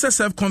enya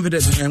self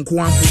confident enko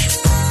anko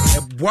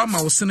Boa ma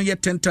oseno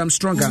 10 times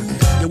stronger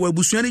ye wo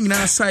abusuani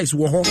nyina size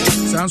wo ho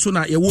sanso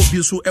na ye wo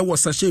bi so e wo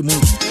sachet mu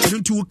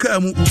nti wo ka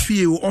mu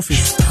ufie wo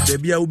office there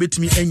bia wo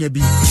betimi enya bi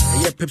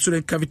ye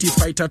Pepsodent Cavity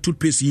Fighter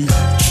toothpaste yi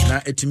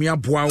na etimi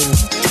aboa wo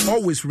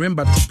always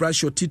remember to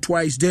brush your teeth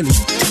twice daily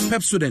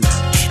Pepsodent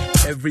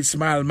every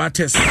smile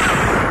matters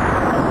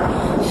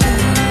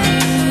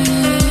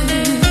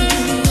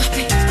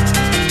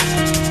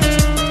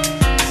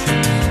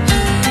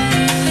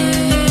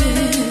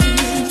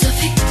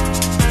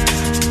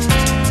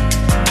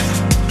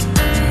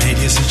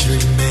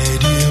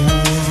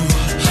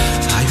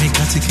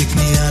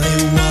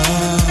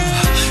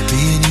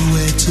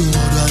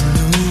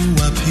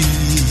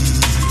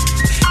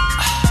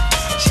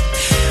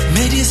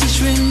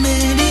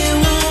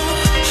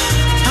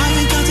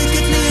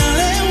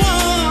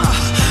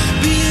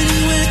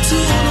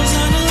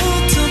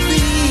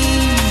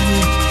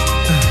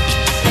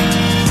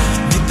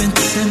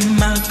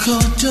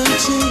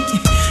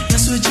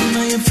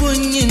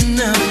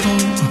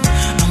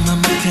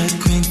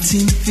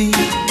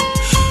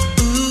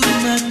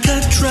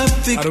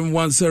Adam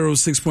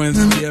 106.3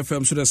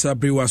 FM so that's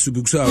Sabri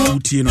Wasuguksa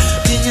Uti no.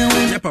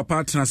 Yeah,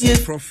 papa trans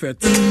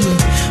prophet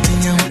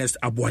Ernest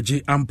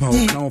Aboagye Ampaw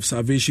now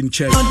observation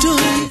church.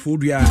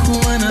 Food ya.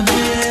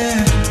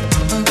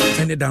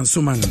 And dance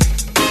man.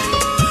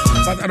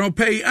 But I don't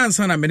pay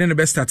answer na me the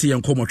best start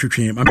and come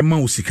twetwe. My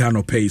man usika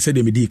no pay say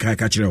dem di kai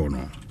ka kire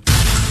no.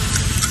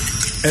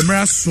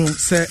 Emra so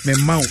say me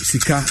man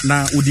sika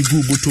na odi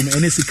gu botom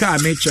ene sika a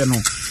me che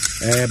no.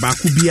 Ba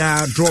ku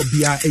bia draw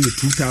bia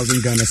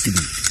 2,000 Ghana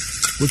cedi.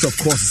 Which of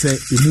course say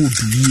a move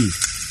to ye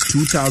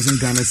 2,000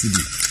 Ghana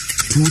cedi,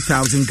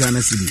 2,000 Ghana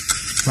cedi,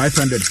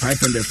 500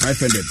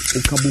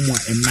 Okabumwa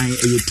and 9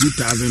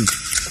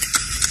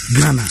 2,000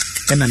 Ghana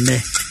and a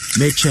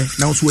nature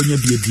now so when you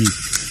be a D.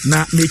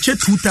 Now nature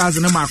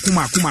 2,000 and 9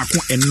 4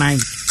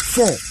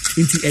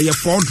 into a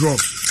 4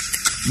 drops.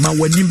 ma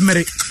wani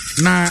mmere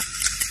na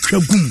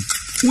twagum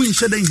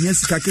wonhyɛ da nhia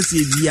sika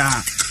kɛse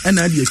bia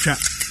ɛna de atwa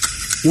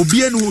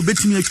obi enu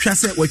obetimi atwa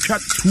sɛ watwa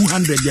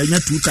 200 ya nya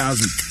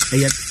 2000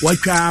 ɛyɛ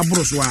watwa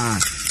aboro so a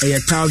ɛyɛ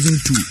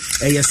 1002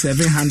 ɛyɛ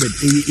 700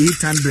 ɛyɛ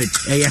 800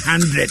 ɛyɛ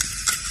 100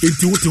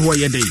 enti wote hɔ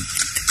yɛ dɛ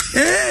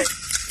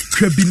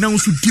twa bi na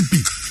nso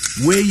dibi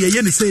we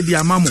ye ne sɛ di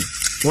amamo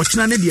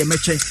wɔkyena ne de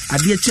mɛkyɛ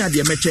adeɛ kyɛ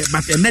adeɛ mɛkyɛ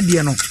but ɛnɛ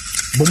deɛ no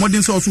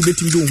bomodin sɛ ɔso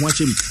betimi de ho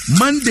akyem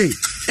Monday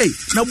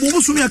na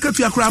bobosumi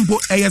akatua krampo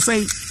ɛyɛ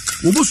sɛ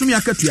bobosumi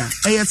akatua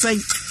ɛyɛ sɛ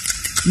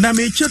na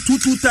mekyɛ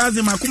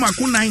 2000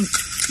 makomako 9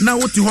 na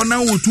wote hɔ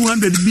na wo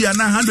 200 bi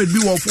na 100 bi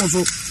wɔ fo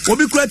so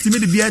obi kura timi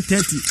de bia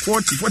 30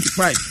 40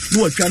 45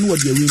 no watwa no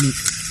wode awini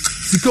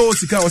sika o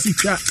si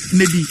twa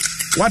ne bi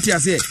wate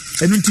ase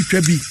enu nti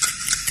twa bi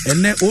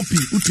enne opi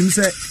utim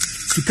sɛ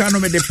sika no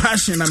me de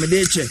passion na me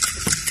de eche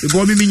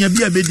ego mi nya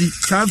bi abedi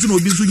sanso na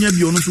obi nso nya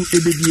bi ono nso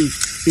ebedie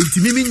enti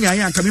mi nya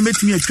ya ka me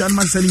metimi atwa no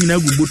mansa nyina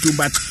agugboto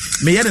but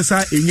me yɛ de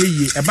sa enye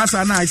yie eba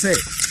sa na ai sɛ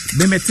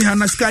me mete ha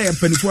na sky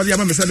empanifo de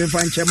ama me sɛ me fa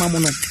nche ma mo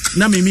no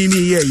na me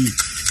yɛ yi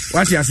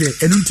wati ase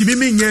enu ntimi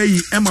mi nya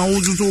yi e ma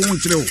wo so ho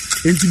kyerɛ wo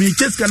ntimi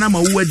cheska na ma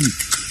wo adi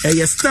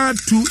ɛyɛ star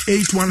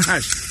 281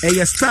 hash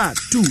ɛyɛ star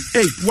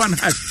 281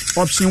 hash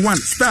option 1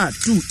 star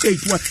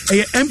 281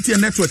 ɛyɛ MTN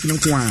network no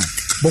ko a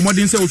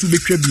bomodin sɛ wo so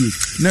betwa bie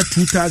na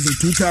 2000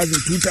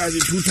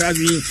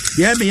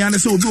 yɛ me yana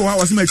sɛ obi wɔ ha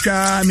wɔ se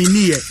matwa me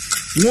niye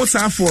wo sa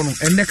afɔ no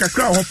ɛnɛ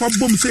kakra ho fa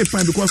bom sɛ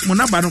fan because mo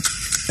naba no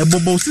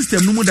ɛbɔbɔ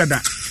system no mu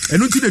dada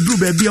ɛno nti de duru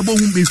ba bia bɔ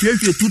hu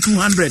mehwehwe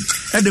 200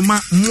 ɛde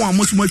ma mo a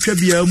mo so matwa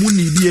bia mu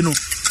ni bie no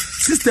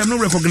system no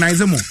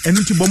recognize mo ɛno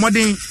nti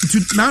bomodin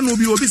na no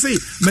bi obi sɛ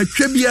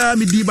matwa bia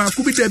me di ba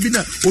ko bi da bi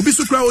na obi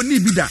so kra oni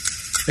bi da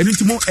ɛno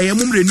nti mo ɛyɛ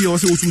mo mreni wɔ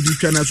sɛ wo so di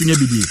twa na so nya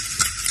bibie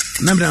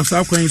Number and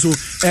South Korean so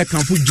air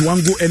can put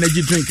Jiwango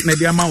energy drink. Na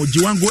the amount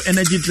Jiwango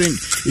energy drink.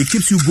 It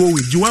keeps you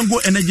going. Jiwango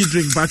energy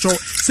drink. Bacho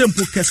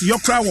simple case your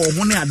crowd or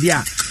one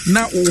idea.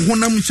 Na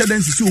ohonam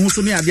shaden sisi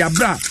ohonso ne ade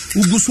abra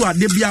ugusu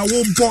ade bia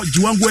wo bo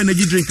Jiwango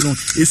energy drink no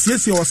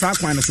esiesie o sa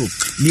kwan so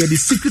near the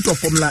secret of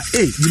formula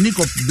A unique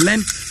of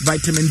blend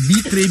vitamin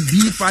B3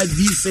 B5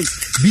 B6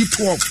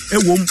 B12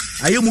 ewom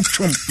ayemu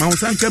twom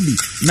maunsanka bi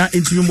na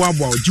entimi mo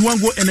abo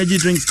Jiwango energy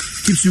drinks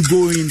keeps you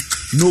going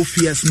no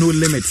fears no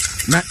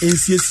limits na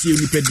ensiesie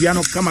ni pedua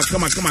no kama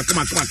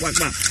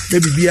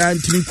baby bia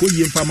entimi ko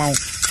yie mfa ma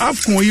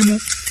afkon yi mu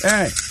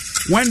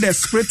when the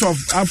spirit of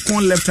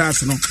Afcon left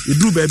us, no, it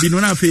drew baby no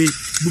na fe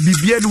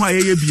bibia no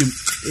ayeye biem.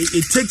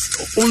 It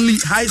takes only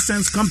high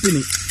sense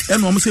company.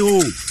 And we say,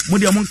 oh, mo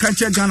dia mon kan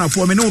che Ghana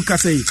for me no ka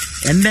say,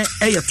 and then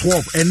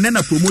 12, and then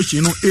a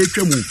promotion no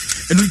etwemu.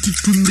 And unti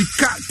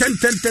tundika 10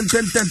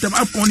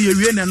 Afcon ye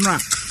wie na na.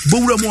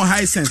 Bowura more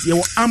high sense. Ye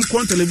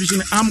Amcon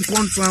television,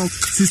 Amcon sound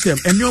system.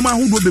 And your man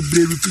who do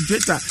be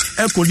refrigerator,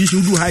 air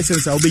condition do high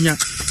sense obenya.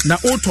 Na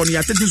oton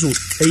ya tete so,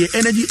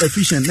 energy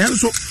efficient. Na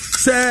so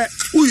say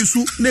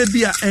uyisu na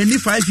bia any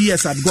 5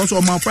 years at goes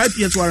or 5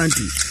 years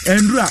warranty.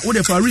 Endra wo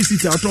de for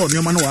receipt out on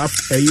your man no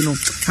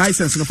high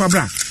sense no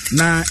fabra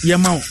na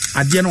yema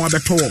ade no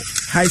abeto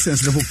high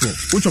sense level floor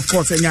which of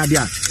course enya ade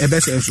a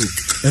best so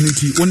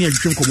enunti woni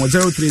adwetwem komo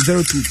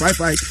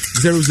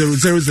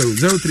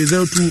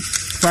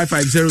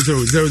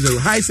 030255000302550000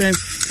 high sense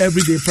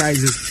everyday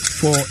prices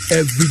for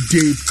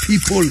everyday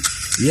people.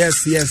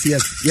 Yes.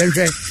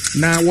 Yenhwe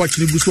na watch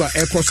ni gusu a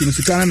ekoso no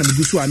sikana na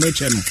gusu a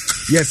meche no.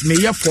 Yes, me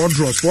ya 4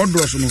 draws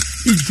no.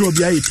 Each draw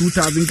be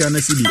 2000 Ghana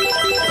cedi.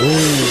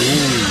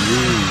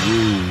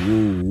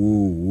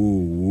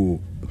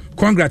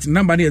 Congrats,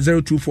 number is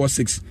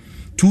 0246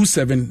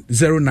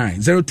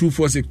 2709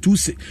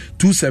 0246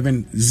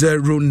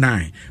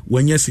 2709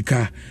 when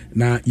yesika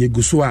na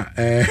yegusua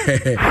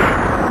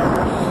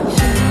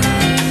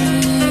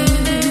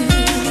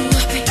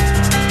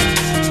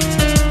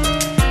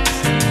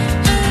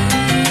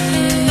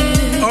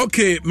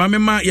okay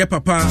mamema ya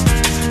papa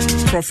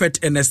Prophet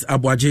Ernest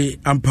Aboagye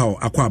Ampaw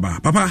Akwaba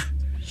papa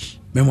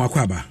memo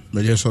Akwaba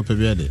me je so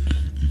pebiade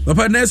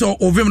papa neso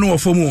ovim no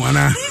fomu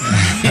ana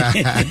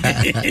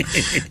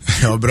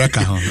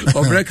obreka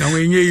ho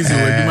enye izi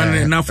waduma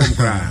na fom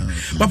kra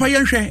papa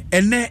yenhwe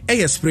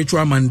ene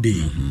spiritual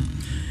Monday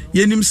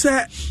yenim se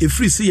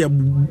efiri se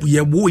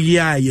ye bo ye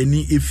a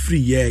yeni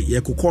efiri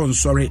ye kokọ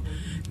nsore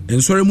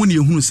mu ne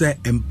ehunu se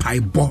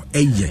empaibo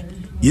eye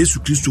Yesu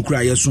Kristo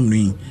kura yesum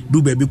no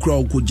du ba bi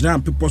kura ko gina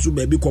pepo so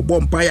ba bi ko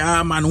bompa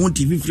ya ma no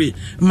TV free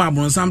ma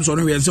bon Samson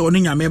no we se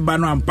oni nyame ba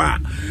no ampa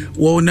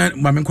wo na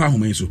ma me kwa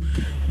ahoma so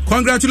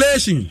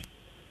congratulations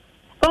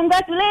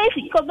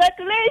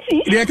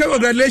yeah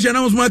congratulations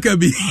na musma ka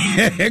bi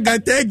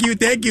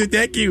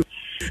thank you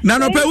na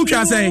no pe who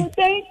can say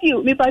thank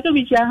you me pato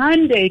bi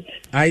 100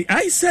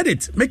 I said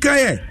it me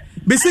kai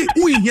be say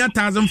we here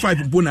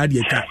 1500 bona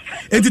de ka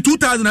and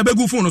 2000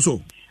 abegu phone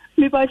so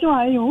me pato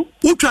ayo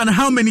who try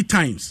how many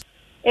times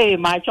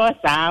my choice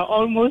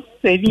almost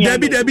 7 years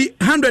Debbie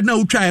 100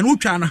 now try and who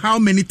try how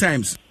many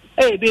times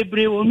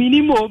bebre o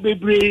minimo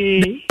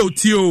bebre.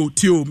 Tio.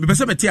 Me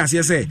pese me tia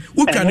say.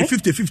 Who can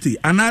 50-50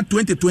 ana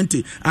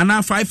 20-20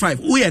 ana 5-5.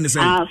 Who you say?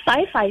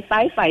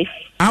 5-5.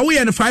 Ah, we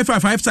and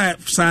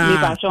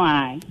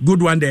 5-5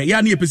 good one there.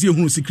 Ya ni pese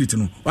hu secret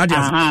no. What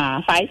just?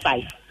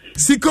 5-5.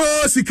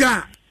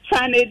 Sika.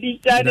 Sanedi.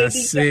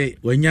 Say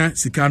wenya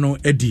sika no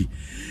edi.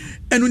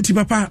 Enu nti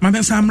papa, ma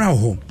mensa amra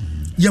ho.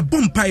 Ye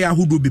bompa ya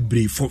hudo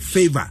bebre for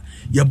favor.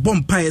 Ye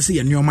bompa ya se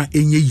ye nneoma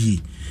enye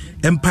yi.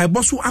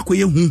 Empaebo so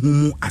akoye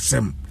hunhumu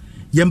asem.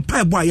 Ye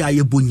mpaebo aya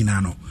ye bo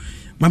nyina no.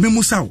 Ma me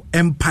musa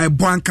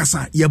empaebo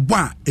ankasa ye bo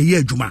a eye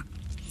adwuma.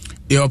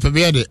 Ye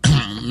opebe de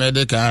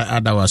medical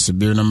adawase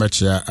bi no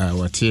machia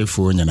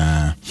watiefo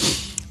nyina.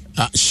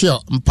 Sure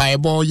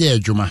mpaebo ye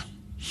adwuma.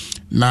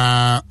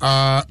 Na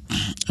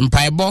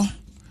mpaebo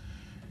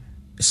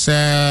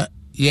se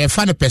ye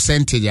fa the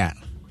percentage a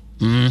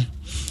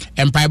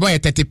mpaebo ye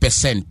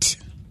 30%.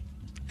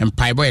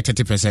 Mpaebo ye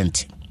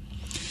 30%.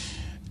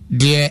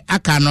 The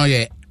aka no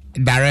ye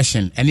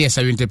direction and ye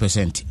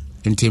 70%.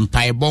 Nti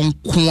mpaebo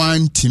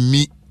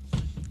kwantimi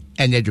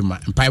enye dwuma.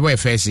 Mpaebo ye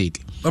first aid.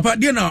 Papa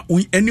dia na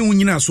eni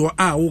unyina so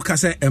a wo ka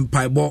se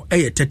mpaebo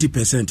ye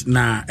 30%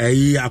 na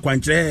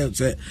akwankyere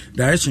se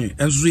direction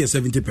enso ye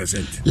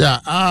 70%. Yeah,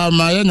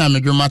 ma ye na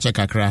medwuma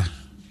chekakra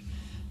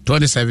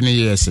 27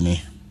 years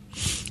ni.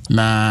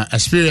 Na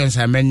experience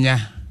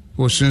amenya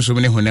osunsum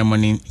ne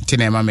honemoni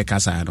tinema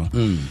mekasa no.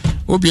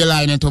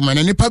 Obiela ine to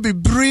mane nipa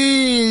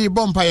bebre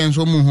bompa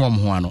yenso mu ho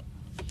amho ano.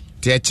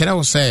 Ti kire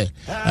wo say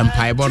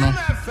mpaebo no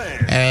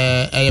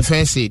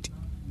first aid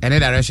any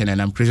direction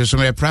and I'm pretty some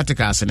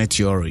practicals and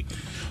theory.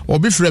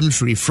 Obi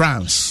free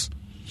France.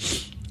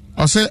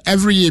 I say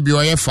every year be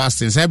oye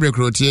fasting every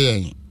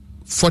crotier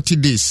 40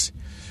 days.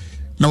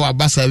 Now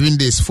about 7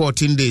 days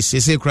 14 days. They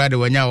say cry the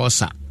wanya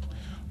osa.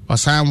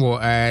 Osam wo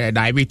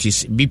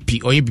diabetes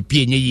BP or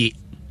BP enye ye.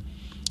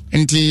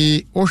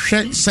 Nti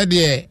ohwe said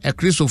a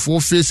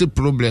Christopher face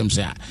problems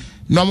ya.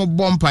 No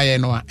bompa ye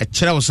no a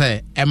kire wo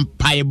say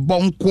empire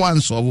bonko an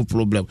solve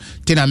problem.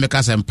 Tina make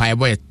us empire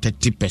boy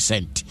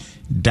 30%.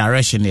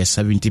 Direction is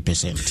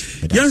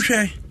 70%.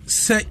 Yanhwe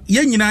se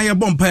ye nyina ye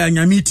bompa ya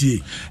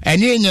nyamitie.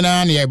 Eni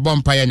nyina na ye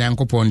bompa ya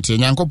Nyankopon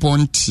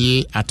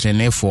tie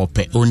atrenefo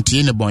pe.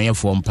 Ontie ne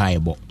bonyefo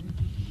mpaebo.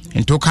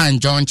 Into kan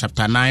John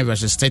chapter 9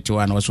 verses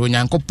 31 was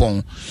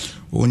Nyankopon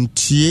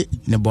ontie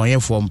ne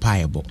bonyefo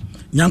mpaebo.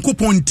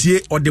 Nyankopon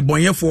tie o de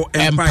bonyefo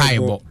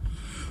mpaebo.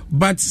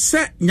 But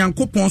se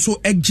Nyankopon so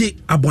egye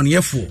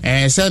abonyefo.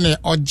 Se ne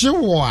ogye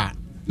wo a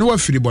no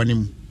wafiri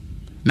bonim.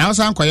 Na wo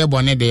san koye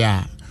bone de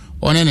a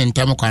one ne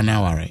ntem kwana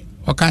aware.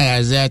 Okan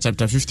Isaiah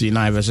chapter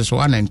 59 verses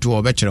 1 and 2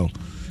 obekiro.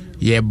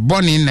 Ye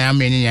bone na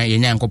ameni ye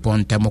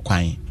Nyankopon ntem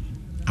kwan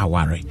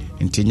aware.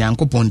 Nti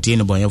Nyankopon tie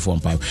ne bonyefo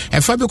mpaebo.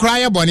 Efa bi kra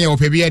ye bone o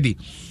pebi adi.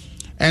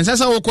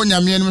 Ensasa wo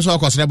konyame anim so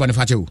okosere bone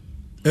fatewo.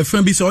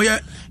 Efa bi so oye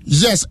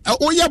yes,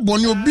 oye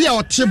bone obi a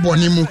ote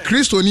bone mu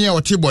Kristo ni a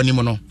ote bone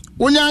mu no.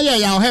 Onya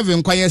ya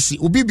heaven kwa yesi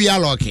obi bia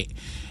loke.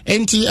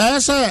 Enti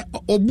ese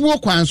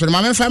obuo kwan so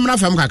ma me famra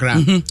fam kakra.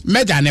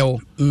 Meja ne wo.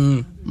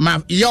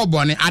 Ma ye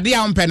obone ade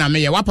a mpe na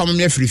me ye wapam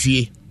me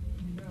afirifie.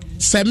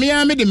 Se me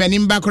a me de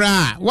manim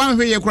bakra wan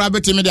hwe ye kra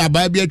beti me de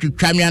aba bia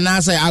twitwa me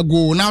na se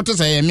ago na to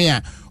se ye me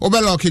a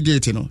obeloke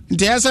gate no.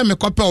 Enti ese me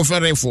kope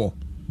oferefo.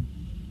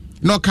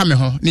 No kame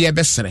ho ne ye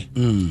besere.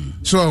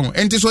 So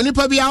enti so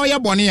nipa bia wo ye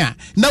bone a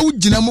na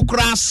wugina mu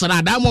kra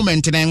asra da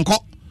moment ne nko.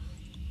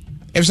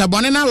 If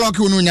sabone na lock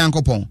unu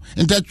Nyankopon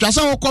enti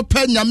twasa wo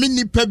kopa nyame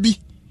nipa bi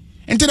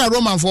enti na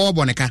Roman for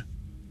boneka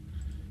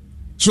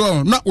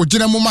so na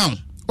ogina mu ma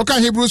o ka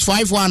Hebrews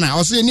 5:1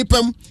 o se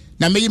nipam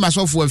na meyi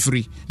masofo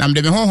afiri na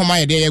mde me honhoma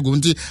ye de ye go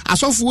enti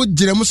asofo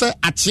ogina mu se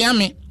atia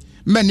me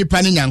ma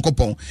nipa ni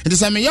Nyankopon enti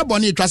se me ye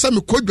bone twasa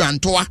me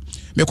kodwantoa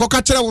me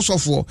koka kire wo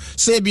sofo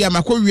se bia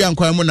makowi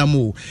ankwan mu na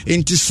mu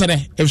enti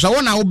sere if so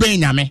wona wo ben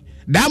nyame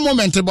that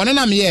moment bone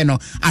na me ye no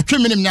atwe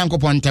me ni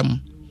Nyankopon ntem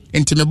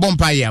enti me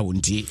bompa ya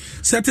wonti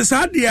sete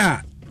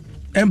sadia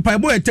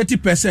empaibo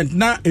 30%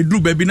 na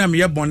edru baby na me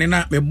ye bone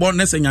na me bon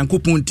na se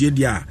Nyankopon tie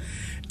dia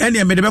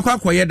ene me de be kwa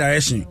koye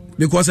direction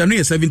because I know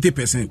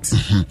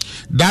 70%.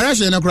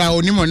 Direction na kra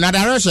onimo na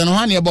direction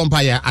ho na ye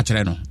bompa ya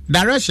akyere no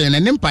direction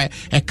ne mpa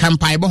e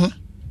kampaibo ho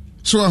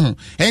so ho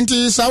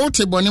enti sa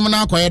wote bonim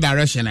na koye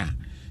direction a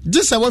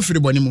gisa wa firi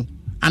bonimu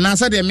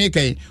anansa de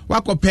make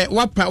wakope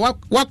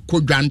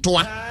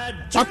wakodwantoa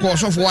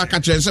wakosofo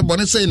wakakyere se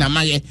bone sei na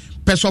maye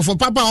pesofo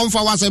papa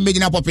onfa wasem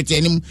begina popete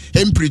anim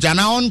emprija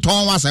na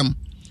onton wasem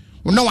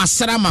no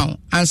wasra ma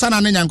ansa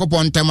na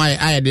Nyankopon tema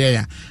aye de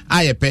ya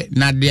aye pe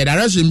na de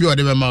direction bi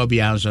ode be ma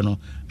obi anso no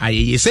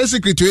aye se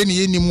secret we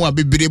ni nimu a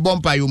bebere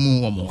bompa yo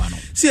mu ho mo no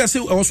si ase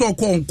wo so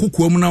ko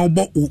nkokuam na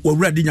wo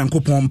owurade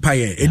Nyankopon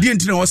paye edi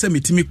enti na wo se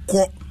metimi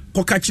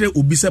ko kachire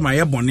obi se ma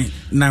ye bone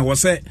na wo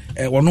se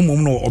wono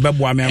mom no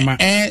obeboa me ma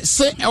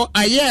se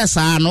aye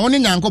sa no ni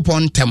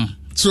Nyankopon tem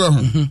so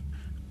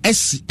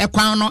esi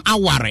ekwan no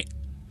aware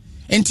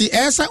enti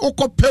esa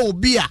okope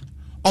obi a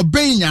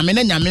oben nyame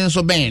na nyame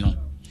nso ben no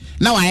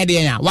na wa ye de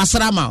ya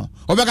wasra ma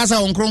obeka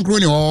sa onkronkro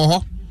ni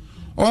ho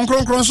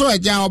onkronkron so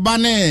agya oba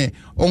ne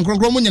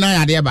onkronkron mu nyina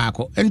yade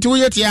baako enti wo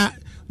yetia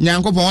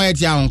nyankopon wo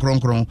yetia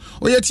onkronkron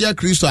wo yetia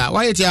Kristo a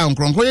wo yetia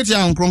onkronkron wo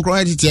yetia onkronkron wo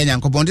yetia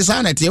nyankopon de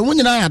sa na tie mu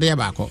nyina yade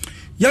baako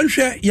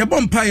yanhwe ye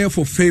bompaye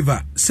for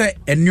favor say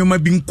ennyoma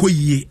bi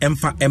nkoyie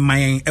emfa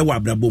emayen ewa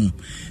abrabom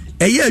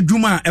eye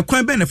adwuma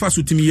ekwan be ne fa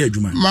so timi ye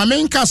adwuma ma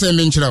men ka se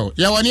men kyerɛw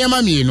ye wone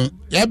ma mienu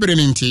ye bere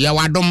ne nti ye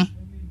wadom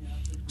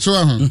so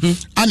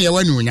ane ye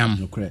wani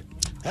onyam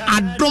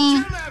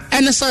adom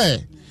ene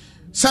se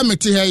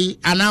samiti hay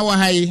anawa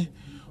hay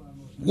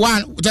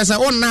one just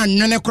onna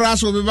nwene kora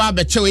so be ba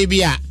bechewe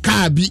bi a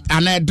ka bi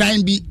ana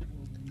dan bi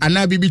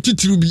ana bibi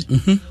titiru bi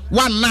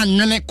one na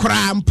nwene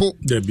kora mpo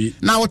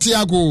na wote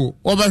ago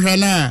obehwe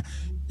na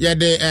ye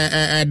de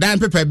dan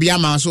paper bi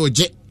ama so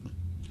je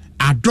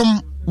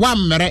adom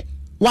one mere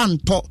one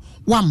to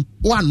one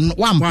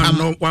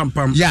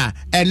pam ya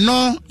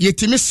eno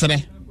yetimi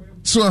sere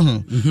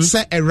so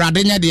se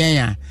erade nya de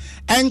ya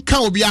enka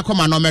obi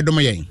akoma no medom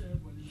yen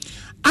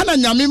ana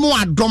nyame mu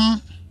adom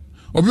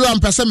obi wa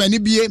mpese mani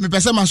bie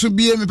mepese maso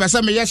bie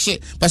mepese me yehye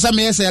pese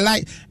me yese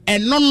like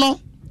eno no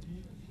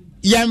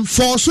yem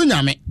force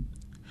nyame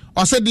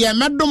o se de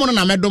medom no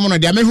na medom no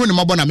de mehu ni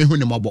mobo na mehu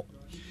ni mobo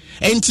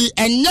enti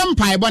enyem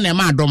paebo na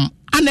ma adom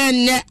ana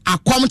enye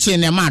akwamche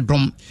na ma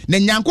adom na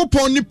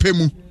nyankopon ni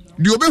pemu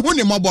de obehu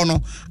ni mobo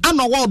no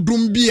ana wa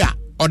odum bia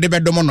ode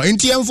bedom no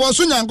enti yem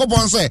force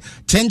nyankopon se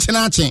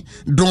chenchena chen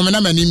dom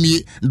na mani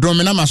mie dom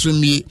na maso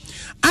mie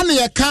ana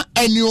yeka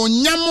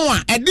enionyam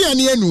a ede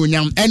ene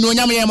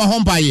enionyam ye ma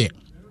hompaye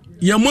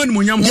ye mon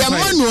munyam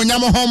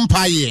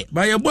hompaye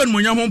ba ye bon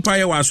munyam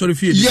hompaye wa asori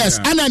fie yes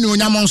ana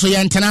enionyam nso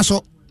ye ntena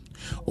so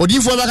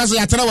odifo baka se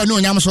yatera wa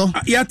enionyam so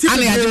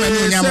ana yade ma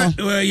enionyam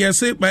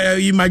yes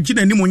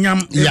imagine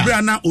enionyam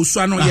ebra na osu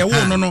ano ye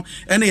wo no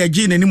ene ye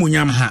gi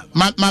enionyam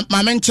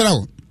ma men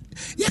kyerɛw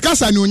ye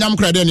kasa enionyam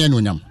kra de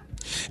enionyam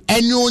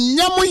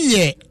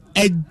ye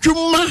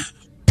adwuma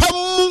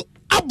pamu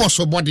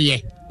abosobode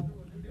ye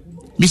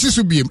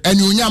misisu biem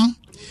enionyam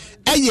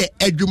eye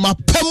adwuma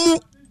pamu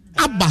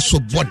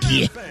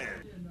abasobode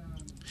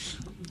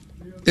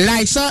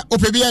laisa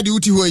opebia di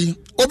uti hoyi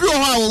obi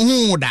o ha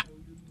ohun da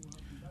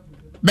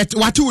bet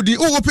watu di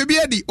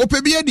opebia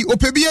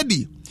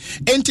di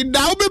enti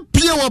da obe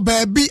pie wo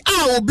baabi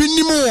a obi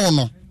nimu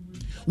no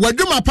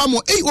wadwuma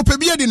pamu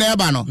opebia di na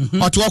eba no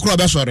oto okro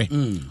be sore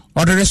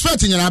o de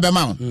respect nyina be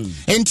ma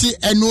enti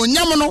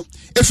enionyam no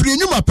efiri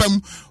nyuma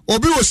pam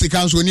obi wo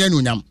sika nso ni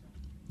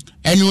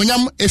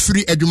enionyam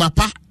efiri adwuma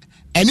pa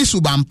eni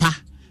subampa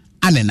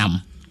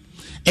anenam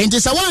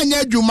enti sa wanya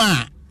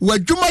adwuma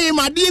wadwuma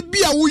yemade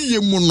bia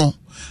woyɛ mu no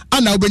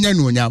ana obenya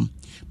enionyam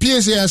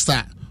PSS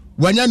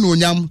wanya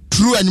enionyam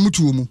true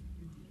anymutuo mu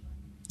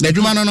na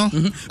adwuma no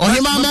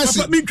ohima masi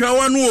mi twa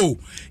wa no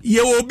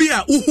ye obi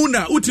a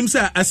uhuna utim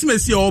say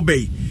asimesi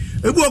obey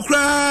ebu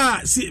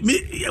okra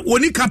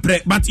woni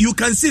kapre but you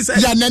can see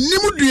say ya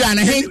nanim dua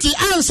na henti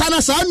ansa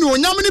na sa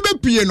enionyam ne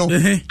bepie no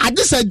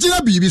ade sa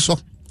gira bibi so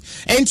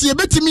enti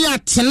ebetimi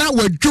atena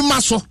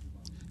wadwuma so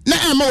na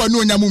ema wa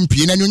enionyam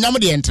mpie na enionyam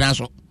de entena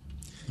so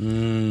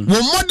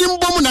wo modin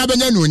bom na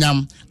abenya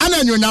enionyam ana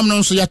enionyam no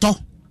nso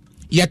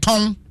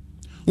yeton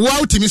wo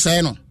utimi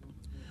say no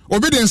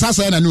obi de nsa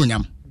say na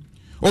enionyam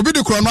obi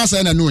de krono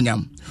say na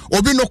enionyam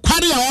obi no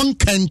kware a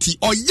onkanti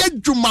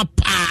oyadwuma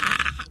pa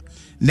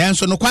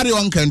nanso no kware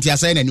onkanti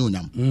asay na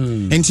enionyam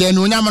enti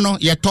enionyam no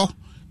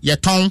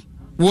yeton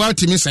wo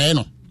utimi say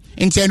no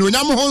enti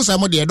enionyam ho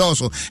nsamo de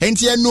edoso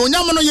enti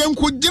enionyam no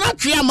yenku gira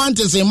twe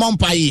amantese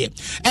mompaye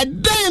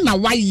eden na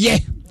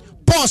waye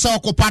Paul sa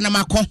okopa na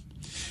mako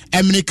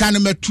American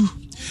matu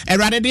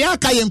erade de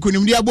aka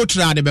yenkunim de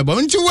abotra de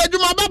bebo nti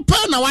wadwuma ba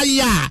pa na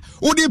waye a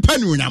odi pa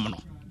enionyam no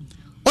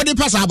odi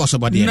pa sa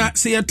abosobode na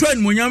se yeto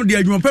enionyam de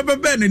adwuma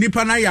pepe na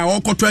nipa na ya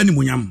okoto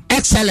enionyam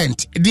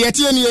excellent de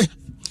etienie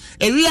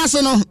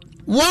ewiase no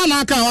wana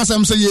aka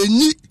wasam se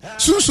yenyi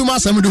susuma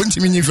sam do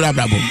ntimi nyi fira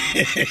brabo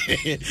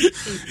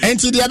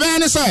enti de be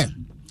ne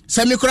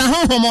se mikura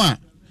honhom a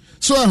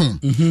so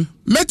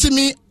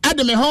metimi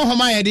ade me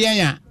honhom a ye de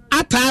yan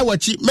ataa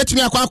wachi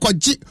metimi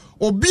akwaji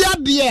obi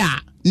ade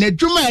a na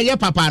dwuma ye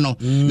papa no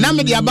na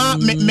me de aba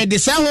me de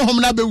se honhom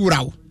na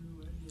bewurawo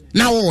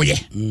na wo ye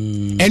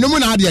enum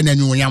na ade na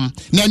enionyam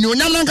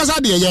na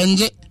nkasa de ye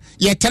nje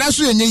ye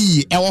teraso enye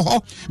yi ewo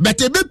ho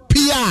betebe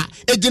pia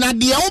egina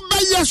de wo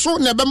baye so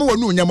na be ma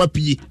wonu onyam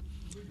apie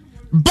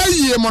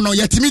baye mo no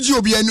yetimi ji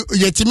obi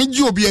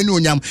anu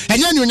onyam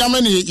enye onyam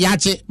ne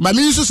yache ma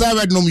mi nsu sa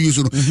wed no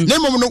yusu na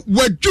mom no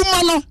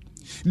wadwuma no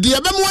de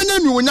be mo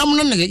anya onyam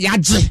no ne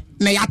yaje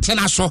na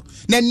yatena so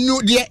na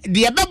de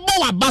be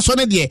bo aba so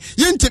ne de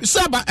yenti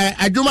saba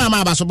adwuma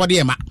ma aba so bode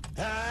e ma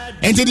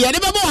enti de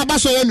be bo aba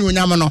so ye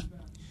onyam no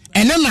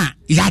ene na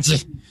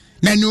yaje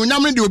na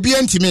onyam no de obi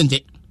antimi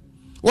nde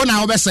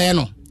wona obese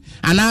no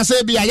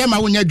anase bia ye ma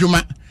wonya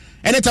dwuma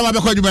anytime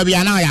abekọ dwuma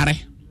bia na yare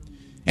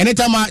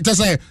anytime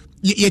tese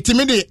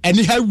yetimi de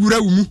ani ha wura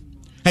wumu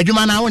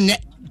adwuma na wonye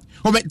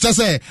obe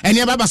tese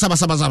eni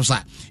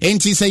basa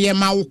enti se ye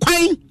ma wo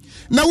kwan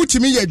na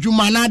wutimi ye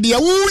dwuma na de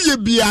wo ye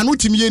bia no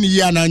timi ye ni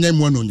ya na anya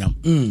mu anonyam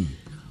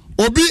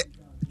obi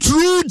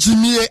true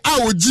Jimmy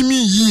our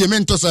Jimmy ye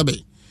mento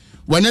sabe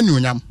when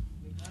anyunyam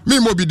me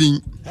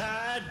mobidin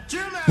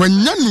when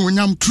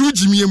nyanyam true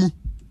Jimmy mu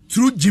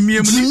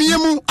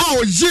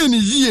our Jenny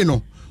ye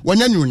no when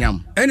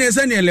anyunyam and as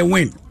any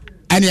win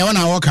and I want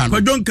to walk on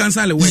but don't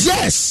cancel away.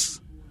 Yes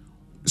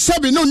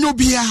sabe no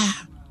bia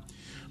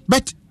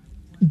but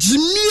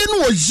Jimmy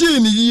no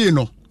Jenny ye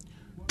no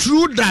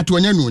true that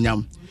when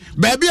anyunyam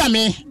baby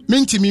ame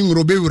mentimi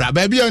ngurobewura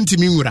baby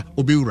antimi ngura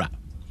obewura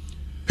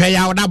hwe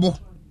ya odabo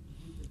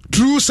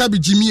true sabi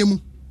Jimmy mu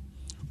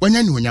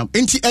wanya nyonyam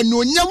enti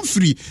enonyam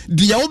free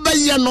de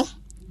obaye no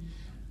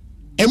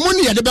emu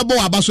ne yede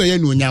bebo abaso ye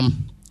nyonyam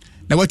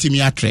na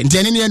watimi atre enti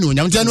ene ne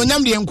nyonyam enti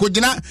nyonyam de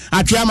enkogina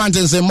atwe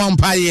amantense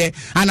mompaye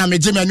ana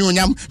megime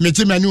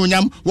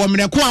nyonyam wo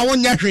mreko a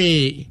wonya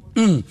hwe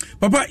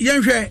Papa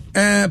yenhwe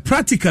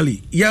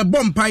practically ye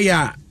bompaye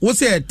a wo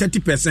say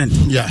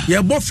 30%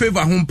 ye bo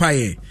favor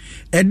hompaye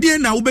edie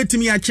na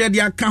wobetimi a chede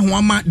aka ho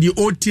ama the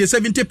OT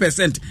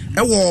 70%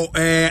 ewo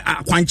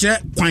kwanche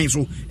kwan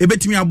so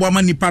ebetimi abo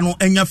ama nipa no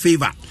anya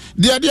favor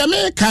de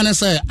me kan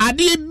say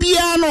ade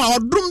bia no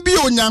odum bi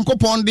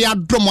onyankopon de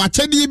adom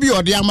achede bi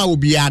ode ama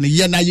obia no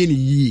ye na ye ni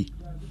yi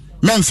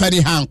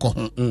memfari hanko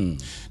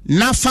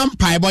na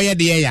fampai boye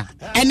de ya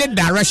any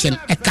direction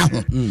eka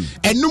ho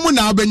enum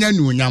na obenya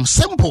nuonyam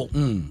simple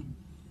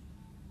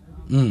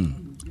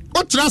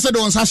o trase de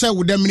on sase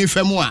wo dem ni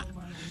famu a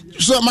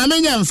so ma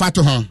menya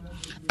mfato ho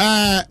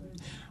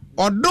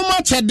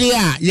odoma chede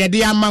a ye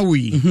de ama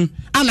wi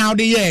ana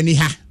ode ye ni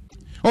ha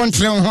on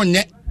tre ho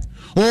nye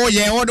o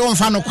ye o do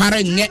mfa no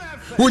kware nye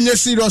onye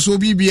serious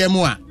obi bia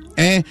mu a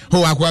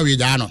ho akwa wi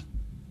ja no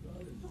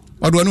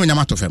odo no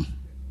nyama to fam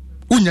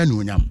unya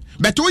no nyam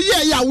but o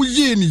ye ya wo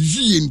ye ni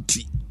yie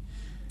nti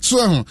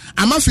so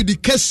amafi di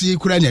kesi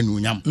kura nya no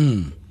nyam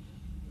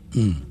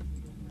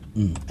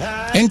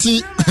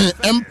enti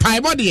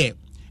empaibo de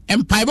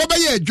empaibo be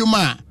ye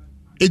adwuma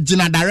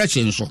ejina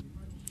direction so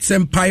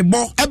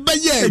sempaibo ebe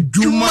ye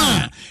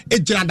adwuma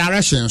ejina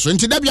direction so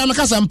enti da bia me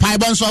ka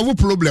sempaibo nso awu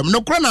problem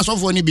no kura na so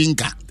fo ni bi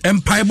nka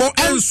empaibo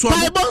nso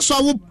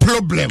awu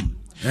problem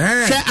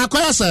hwe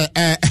akoya se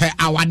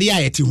awade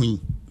a yeti hu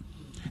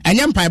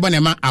enye empaibo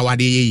na ma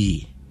awade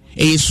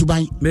ye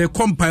suban me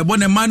kompaibo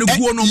na ma no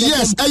guo no mo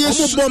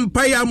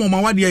bompai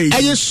amoma wade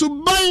ye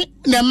suban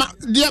na ma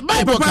de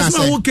bible ka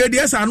say wo ke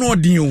de sa no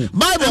odin o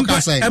bible ka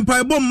say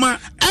empaibo ma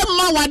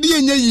emma wade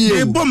ye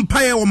yie me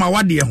bompai wo ma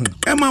wade ho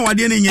emma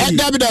wade ne nye yie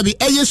dabi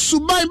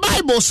suban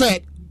bible say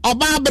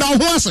oba bra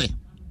ho ase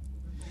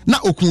na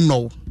okun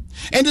no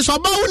and so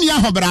oba wo ni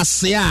ahobra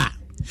se a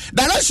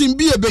direction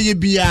bi ebeye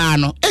bia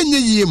no enye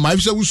yie ma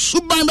so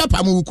suban ba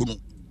pam wo kunu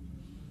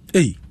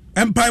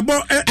empaibo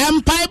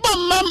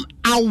mam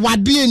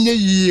awade enye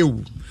yie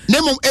wo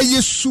nemo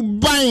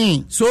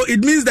suban so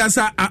it means that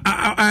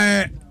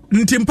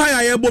ntimpa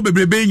ya yebo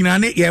bebrebe nyina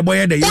ne yebo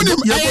ye de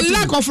yebo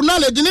lack of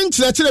knowledge ne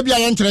nkyerɛkyerɛ bia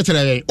ye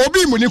nkyerɛkyerɛ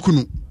obi mu ni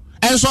kunu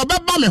enso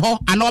obeba me ho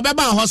ana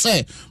obeba ho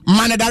se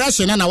man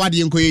direction na wade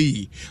enko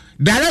yi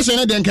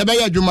direction de nke be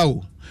ya adwuma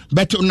wo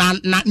but na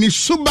ni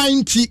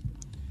suban ti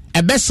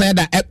ebe said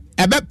that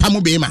ebe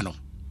pamu be ma no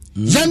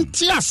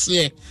yanti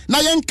ase na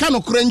yenka no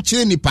kora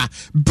nkyire nipa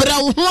bra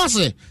wo ho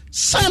ase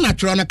sana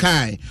tro na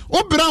kai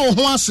o bra wo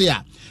ho ase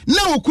a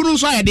na okunu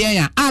nso ayede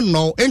yan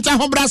ano enta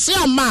ho bra se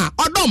ama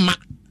odoma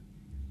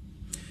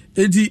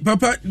edi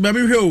papa baby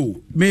hwe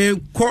o me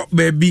ko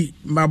baby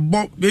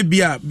mabo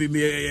baby a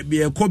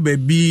me ko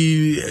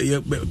baby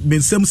me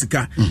nsam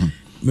sika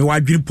me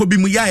wadwiri po bi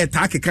mu ya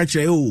eta akeka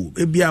kire o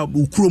ebia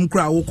ukurom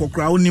kura wo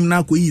kokora onim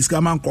na ko yi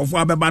sika man krofo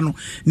abeba no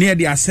na ye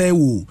de asai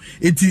wo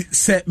eti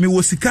se me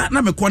wo sika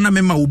na me ko na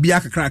me ma obi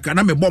akakra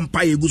na me bom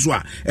pa ye guso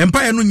a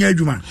empire no nya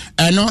adwuma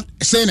eno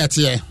say na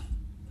tie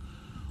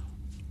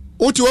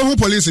oti wo hu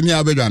police ni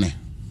abedwane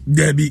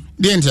dabi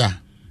de ntia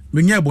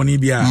me nya boni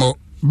bia mo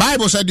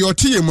bible said the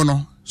otie mu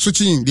no so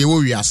chin de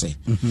wo wiase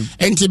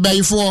enti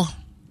bayifo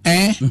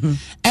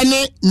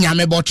ene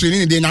nyame botri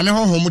ni de nyame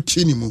honhom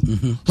tini mu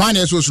hwan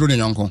na so suro ne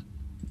nyonko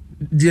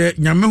de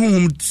nyame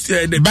honhom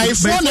by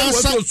phone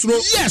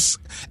yes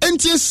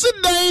enti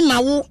sidan na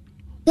wo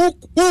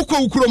ko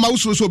ukuro ma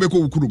usuro so be ko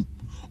ukurum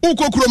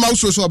ukokuro ma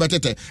usuro so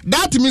betete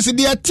that means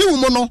de atiwu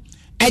mu no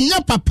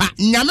enya papa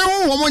nyame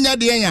honhom nya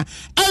de enya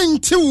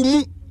entiwu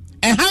mu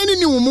ehan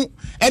ni wu mu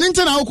ene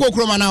nti na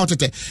ukokuro ma na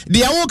otete de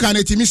yawo ka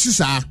na timi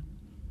sisa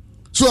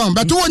so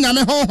beto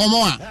nyame honhom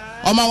a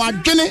o ma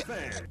wadwene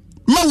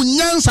ma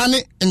unyansa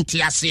ne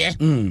ntiase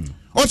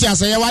o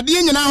tiase ye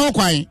wade nyina ho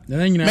kwan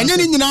menye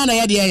ni nyina na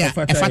ye de ya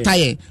efata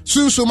ye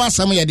sunsu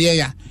masam ye de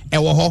ya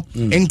ewo ho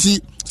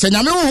enti se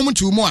nyame ho mu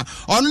tu mu a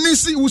ono ni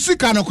si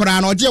usika no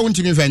kora na oje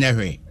wontimi fanya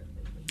hwe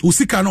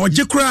usika no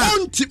oje kora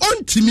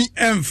ontimi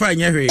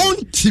emfanya hwe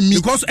ontimi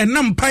because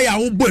enam pa ya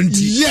wo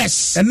bonti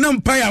yes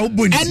enam pa ya wo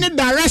bonti any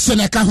direction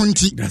e ka ho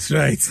nti that's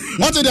right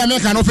what the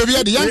American no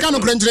pebia de yanka no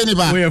krentre ni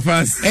ba we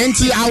fast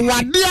enti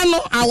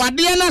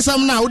awade na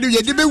sam na wo de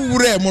ye de be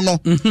wura mu no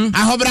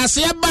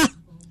ahobrase ba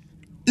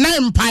na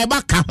empai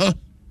ba ka ho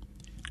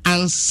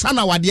ansa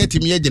na wade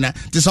atimi agina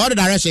ti so the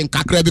direction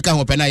kakra bi ka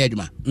ho pe na ya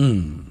adwuma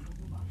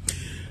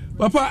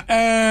Papa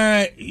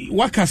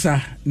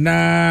wakasa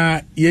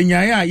na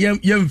yenyaya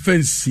yem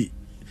fancy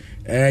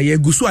ye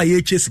gusu a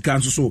ye che sika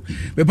nso so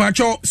me pa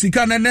cho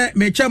sika na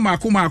me che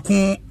mako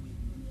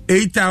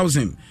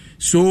 8,000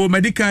 so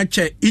medical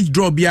check each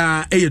drop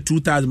ya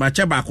 2,000 ma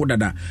che ba ko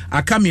dada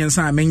aka me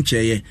nsa me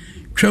nche ye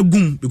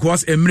twagum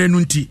because emre no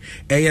nti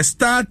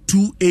star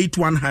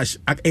 281 hash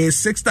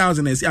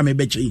 6,000 is am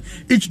be che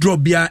each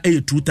drop ya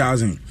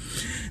 2,000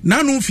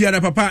 na no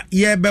fiara papa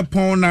ye be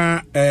pon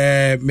na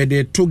me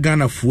de to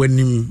Ghana fo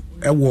anim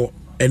ewo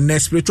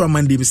Ernest spiritual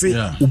Monday me say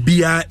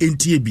obia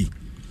entie bi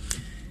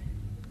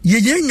ye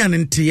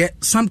nyan ntie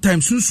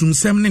sometimes sunsum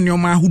sem ne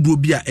nyoma ahodo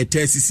bi a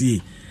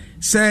etasisie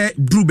se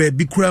drube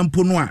bi kura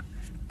mpo no a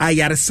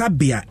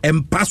ayaresabia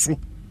empaso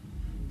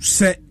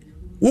se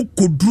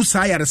wokodru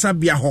sa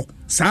ayaresabia ho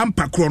sa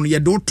mpakro no ye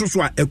de oto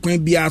so a ekwan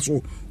bia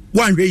so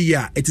wanhwe yi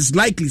a it is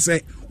likely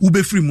say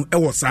ubefiri mu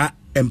ewo sa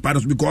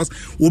empados because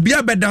obi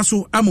abeda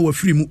so ama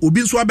wafiri mu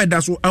obi nso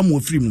abeda so ama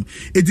wafiri mu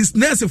it is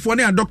nurse for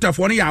ne a doctor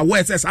for ne ya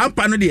aware say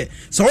ampa no de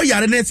so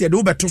yare nurse de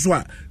obeto so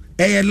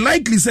a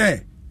likely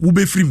say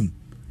ubefiri mu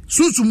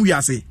sunsum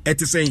wiase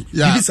ete say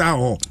bibi sa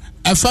ho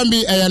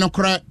afambi no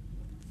kora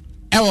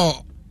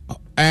ewo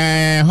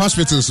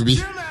hospitals bi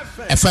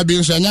afambi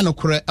nso anya no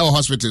kora ewo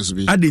hospitals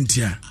bi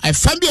adentia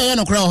afambi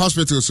no kora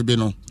hospitals bi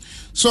no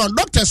so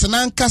doctors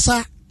na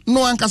ankasa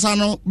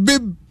no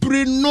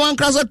bebre no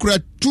ankasa kura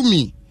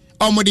tumi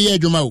omode ye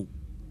adwuma o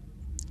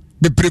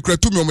bebre kura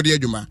tumi omode ye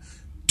adwuma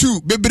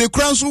two bebre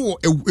kura nso wo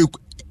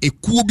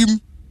ekuo bi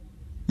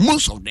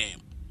most of them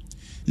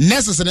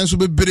necessary nso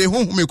bebre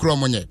honhom ekura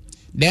omonye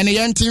then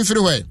yantin free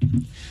way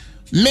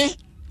me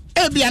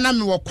ebia na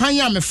me wo kwan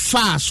ya me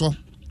fa so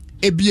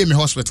ebie me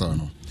hospital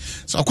no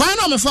so kwan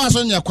na me fa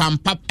so nya kwan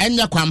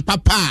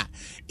papa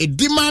e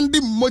demand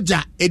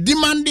moja e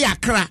demand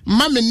akra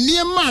ma me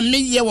niema me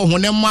ye wo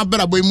honem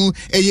abrabo mu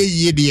eye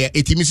yie de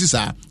etimi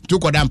sisa to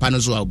koda mpa no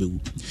so a obewu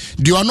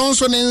de ono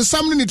so ne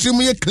nsam no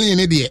nitrimu ye clean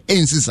ne de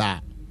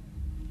ensisa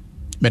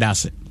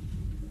bedase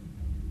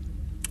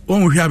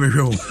on hwa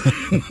behwe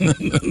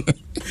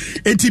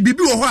enti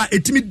bibi wo ho a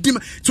etimi dim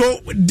so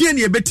die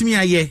ne ebetimi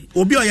aye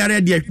obi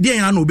oyare de die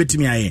ya na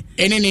obetimi aye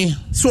enene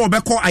so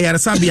obekọ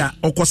ayaresabia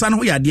okosa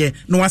no yade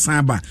no wasan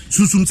aba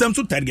sunsumsem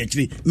so target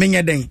kire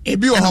menye den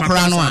ebi wo ho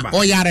kra no a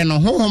oyare no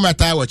ho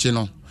meta wachi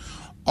no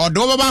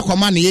odo baba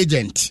koma na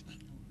agent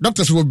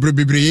doctors wo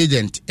brebre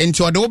agent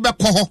enti odo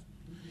bekọ ho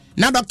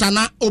na doctor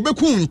na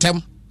obeku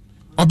ntem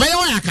obeye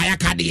wo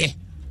yakaya de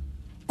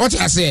what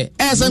I say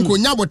esen ko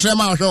nya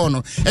botrema ohwe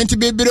no enti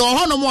bebere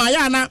oho no mo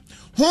aya na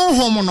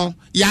honhom no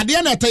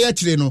yade na etaya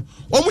kire no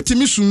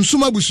omutimi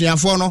sunsum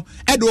abusuafo no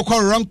e de ko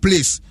wrong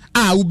place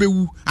a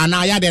ubewu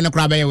ana yade na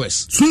kra be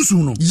wes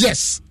sunsum no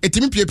yes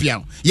etimi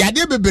piapia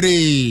yade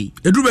bebere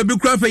eduru be bi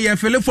kra fe ye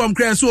fele form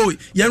kra so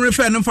ye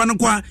refer no fa no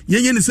kwa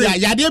ye ni say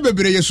yade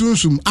bebere ye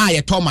sunsum a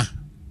ye toma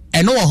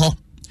eno wo ho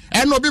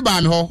eno bi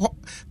ba me ho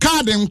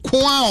card nko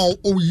a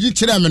o yi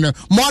kire me no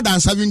more than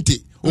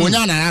 70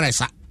 onya na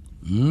aresa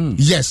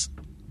yes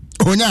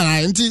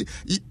onya nti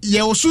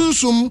ye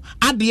osunsum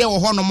ade ye wo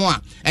honom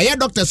a eye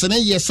doctors ne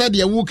ye said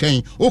ye wu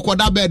kan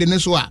ukoda bed ne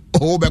so a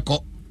o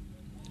beko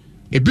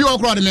ebi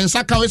okro de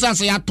nsaka we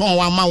sanse ya ton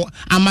wa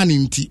ama ne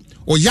nti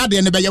o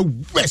yade ne be ye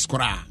west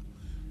kora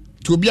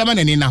to obi ama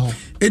ne na ho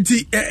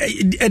enti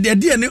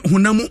de ne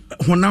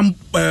honam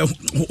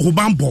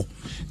hobambo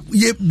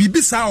ye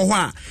bibisa ho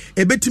a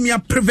ebetimi a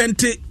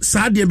prevent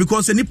sadia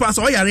because nipa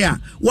so yare a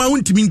wa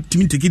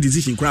untimi take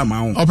decision kra ma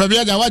ho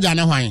opabia ja waja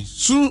ne hwan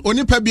su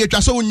onipa bi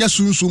atwa so unya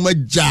sunsum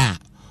aja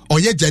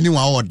oye jani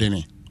wa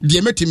odene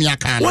de metimi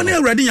aka na wona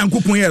awrade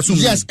yankopon ye so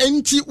yes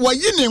enti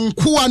wayi ne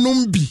nkoa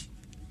no bi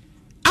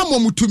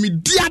amomutumi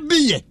diade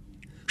ye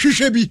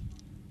hwehwe bi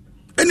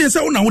eni se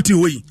wona wote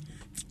hoyi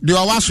de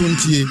wa so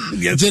ntie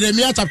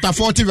Jeremiah chapter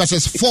 40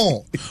 verses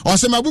 4 o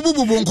se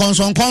mabububu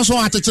nkonson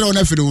atechire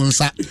ona firi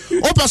wonsa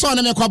o person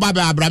ne me kwa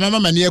baba abrama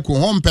mama ne eku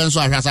ho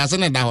mpenso ahwasase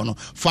ne da ho no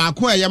fa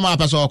ko eye ma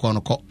person ko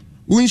no ko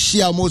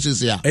unshia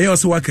Moses ya eyo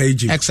so waka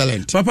eji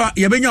excellent papa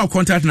ye benya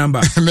contact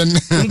number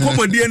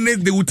nkomodie ne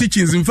the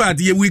teachings in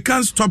fact we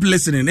can't stop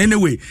listening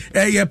anyway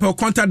ye per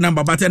contact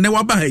number but ne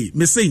wa ba hai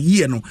me say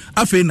here no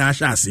afi na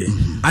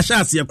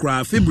ahyase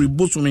kra February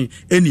bosome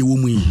eni wo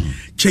mu yi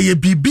che ye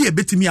bibi e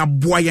betimi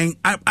aboyen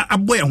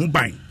ho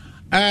ban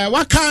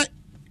waka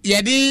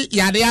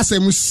yade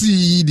asem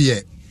si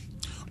de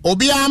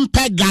obi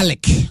ampe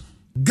garlic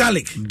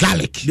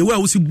the way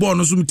we see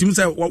born so mtim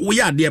say we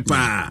ya de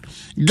pa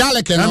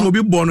garlic no and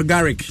obi born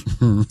garlic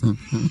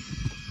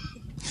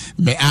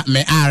me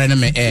are na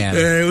me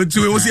air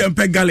we see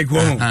ampe garlic ho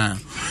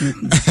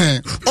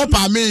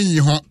opa me yi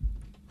ho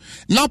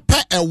na pe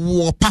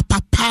ewo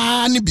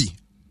papa ne bi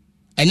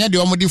enye de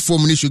omodi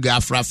foam ni sugar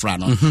afrafra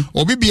no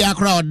obi bia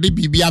kra ode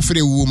bibia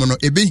afre wo mu no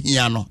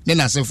ebehia no ne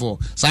nasefo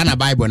sa na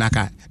bible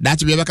naka that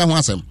be beka ho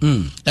asem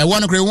ewo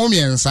no kra wo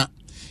miensa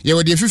ye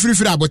wo de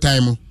fifirifiri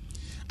abotan mu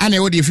ana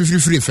ewo de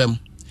fifirifiri fam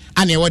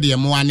ana ewo de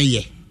mo ane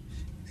ye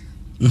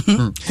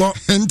ko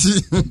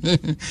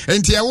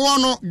enti ewo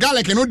no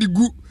garlic no de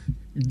gu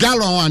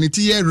gallon an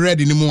ti ye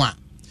ready ni mu a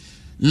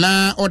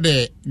na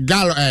ode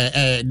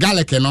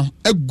garlic no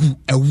egu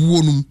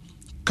ewuo num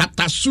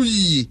kataso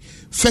yi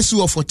first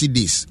of 40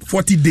 days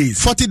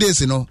 40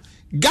 days no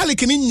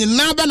garlic ni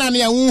nyina ba na ne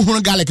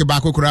ehunu garlic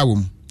ba kokora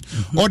wom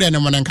ode ne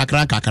mo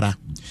nkakra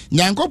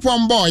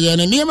nyankopon bo ye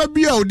ne niam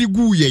bia odi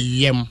gu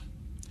yeyem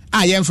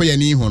a yemfa ye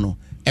ni hu no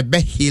ebe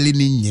heli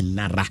ni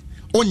nyinara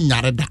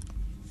onyare da.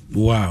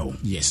 Wow.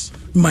 Yes.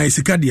 My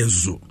sikadia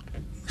nso.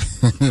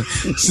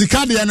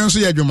 Sikadia nso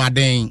ye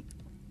dwumaden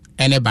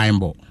ene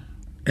Bible.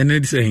 Ene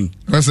di saying.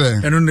 What's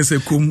that? Ene ne se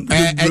kum.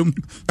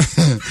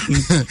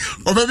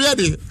 Obebi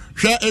ade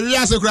hwe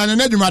ewia se kura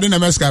ne dwumaden na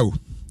meska wo.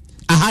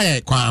 Aha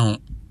ye kwa ho.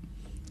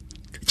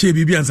 Che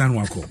bibi ansan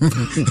wako.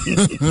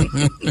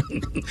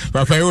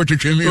 Papa yo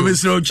twetwe mi.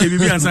 Obesro che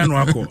bibi ansan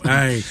wako.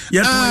 Ai.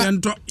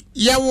 Yento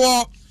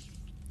yewo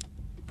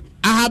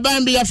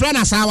ahaban bi yefra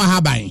na sawa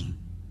haban.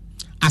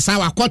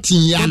 Asawa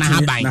cotton ya na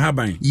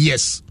haban.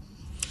 Yes.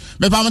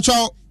 Me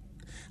pamcho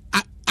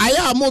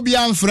aya mo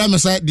bia mfra me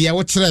say de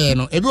wo kire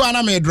no ebi wa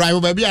na me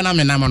drive ba bia na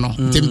me nam no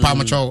tim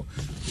pamcho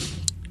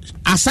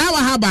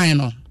asawa haban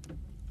no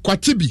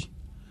kwatibi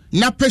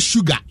na pe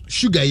sugar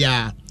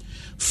ya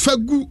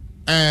fagu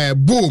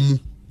bomu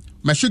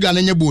ma sugar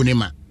na nya bo ne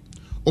ma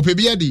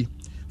opebia di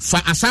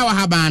fa asawa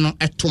haban no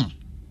etom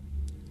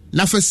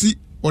na fasi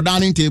o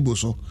dining table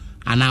so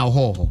ana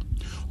ho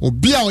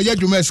obi a oya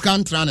dwuma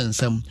scan tran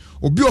nsem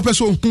obi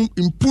opeso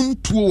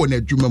impuntuo wona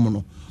dwuma mu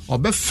no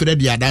obefre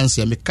dia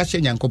dance me ka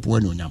hye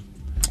nyankopon anyonyam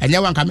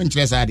enya wanka me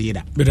nkyerɛ saa de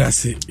da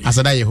bedase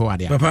asada ye ho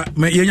ade papa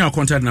me yenya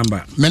contact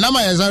number me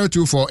number is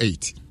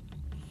 0248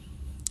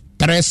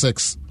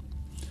 36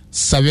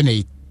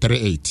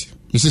 7838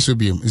 Mrs.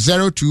 Obium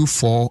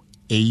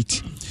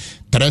 0248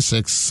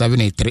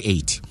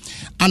 367838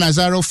 and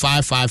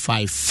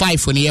 0555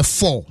 5 on year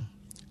 4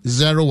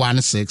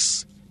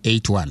 016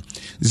 81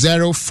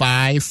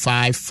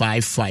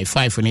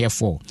 05555 on year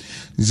 4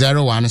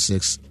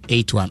 016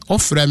 81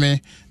 offer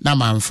me na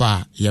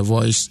manfa your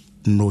voice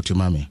note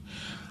mame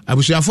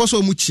abusuafo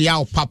so mu chia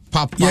o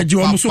pap ya ji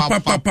o so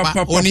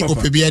pap oni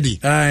opebiadi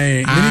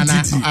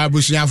ana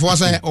abusuafo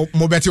so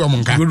mo beti o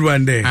munka good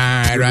one day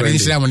radi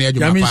islam ne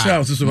adwuma pa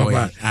yamisha so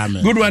papa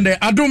good one day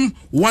adum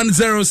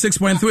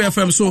 106.3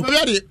 FM so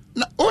opebiadi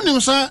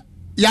onim sa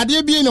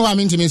yade bi ne wa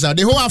mentimi sa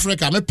the whole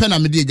Africa me pena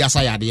me di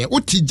jasa yade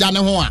o tija ne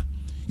ho a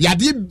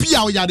yade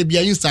bia o yade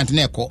bia instant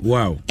na eko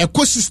wow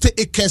eko 60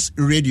 acres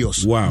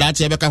radius wow. that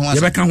yebeka ho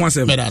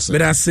ase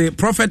but I say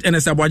prophet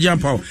Ernest Aboagye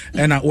Ampaw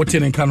and wote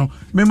ne nka no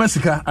me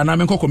masika ana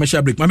me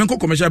commercial break ma me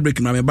commercial break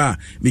na me ba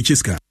me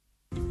chiska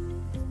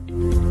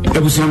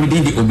ebuso me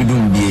di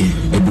obidum die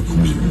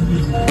edukumi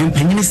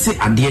empanyine se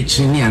ade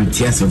kire ne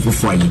antia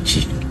sefofo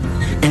ayichi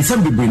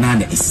ensam bebre na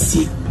na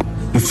esi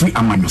efri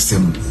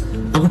amadosem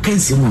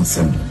abukansi mu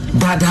nsem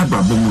dada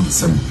brabo mu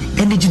nsem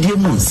enigidie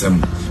mu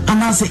nsem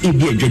anase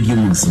ebi adwadie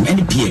mu nsem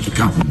eni pie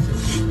keka ho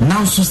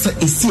now so se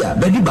esia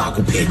bedi ba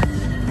ko pe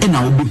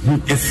ena obi hu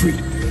efri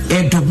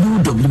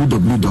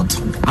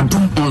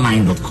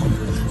www.adomonline.com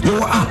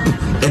your app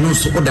and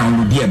also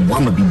download the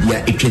Boama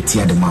Bibia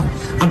Equatia de Mam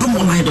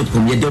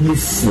adomonline.com ye demu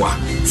fua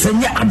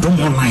senya Adom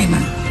Online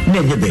na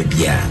ye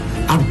bebia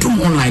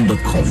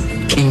adomonline.com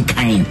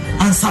kinkain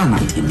ansana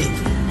tinde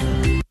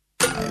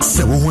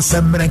se wo ho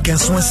semre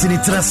kenso asini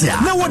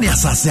trasia na woni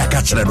asase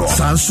aka kire do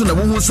sanso na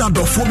wo ho sa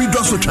dofo bi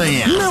do so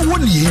twen na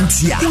woni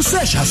entia wo se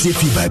hase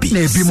fi baby na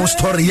ebi mo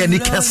story ye ni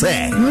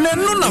kese na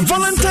no na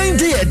Valentine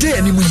Day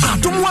ani mu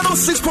Adom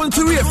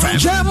 106.3 FM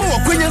jama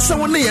wakwenya se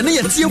woni ye ne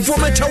ye tiefo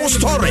meta wo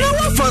story na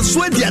wa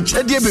fanso adi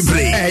achede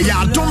bebre ya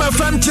Adom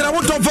FM kire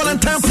wo do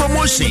Valentine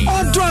promotion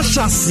odo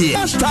hase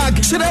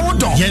 #kire wo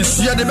do yes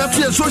ye de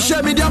be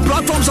social media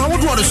platforms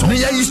awodo so ne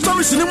ye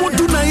stories ni mu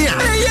du na ye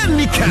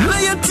nika na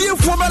ye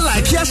tiefo be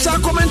like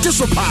shall comment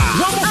so pa.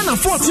 And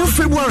 14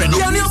 February.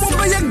 Yani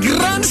omobaye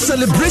grand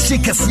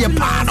celebration kesiye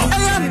pa no.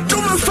 Eya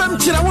Adom FM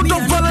kira wo do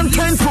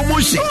Valentine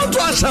promotion. What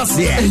was us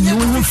here? And you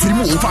will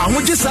film over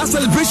wo je sa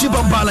celebration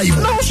bambala you.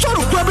 Now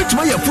sorry kwa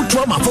betuma ye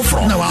futu ma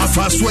foforo. Na wa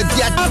fa so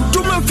dia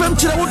Adom FM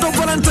kira wo do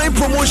Valentine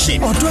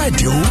promotion. Odo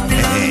ade o.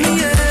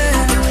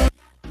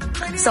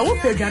 So we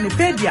pay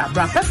Pedia,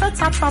 Breakfast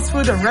Tap Fast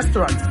Food and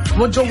Restaurant,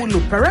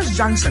 Mojowulu, Perez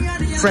Junction.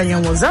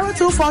 Freyan was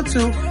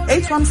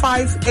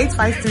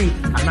 0242-815-853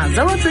 and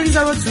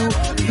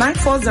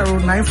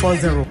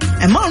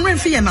 0302-940-940. And Mount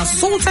Renfrey and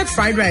assaulted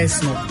fried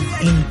rice. No,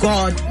 in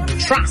God we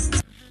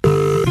trust.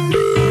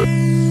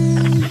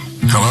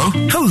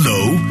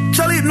 Hello,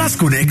 Charlie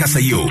Nasco de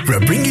Casayo.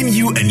 We're bringing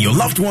you and your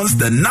loved ones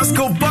the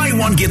Nasco buy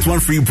one get one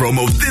free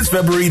promo this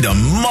February, the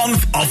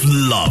month of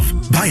love.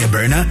 Buy a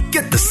burner,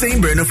 get the same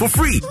burner for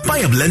free. Buy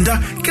a blender,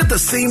 get the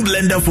same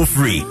blender for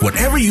free.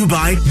 Whatever you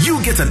buy,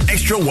 you get an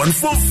extra one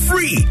for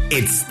free.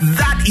 It's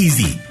that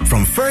easy.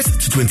 From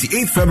 1st to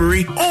 28th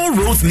February, all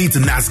roads lead to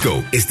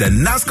NASCO. It's the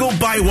NASCO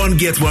Buy One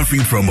Get One Free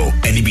promo,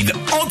 and it be the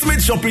ultimate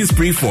shopping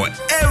spree for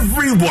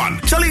everyone.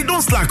 Charlie,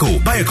 don't slack.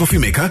 Buy a coffee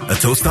maker, a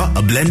toaster,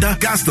 a blender,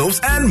 gas stoves,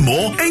 and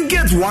more, and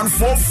get one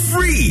for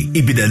free.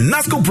 It be the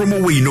NASCO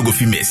promo where you no go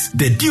fi miss.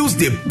 The deals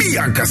they be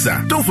and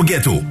casa. Don't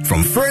forget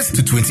from 1st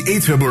to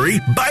 28th February,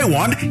 buy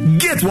one,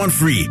 get one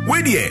free.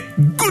 Wait there,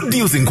 good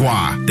deals in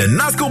Kwa. The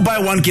NASCO Buy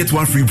One Get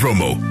One Free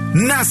promo.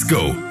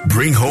 NASCO,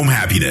 bring home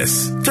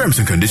happiness. Terms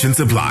and conditions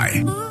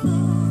apply.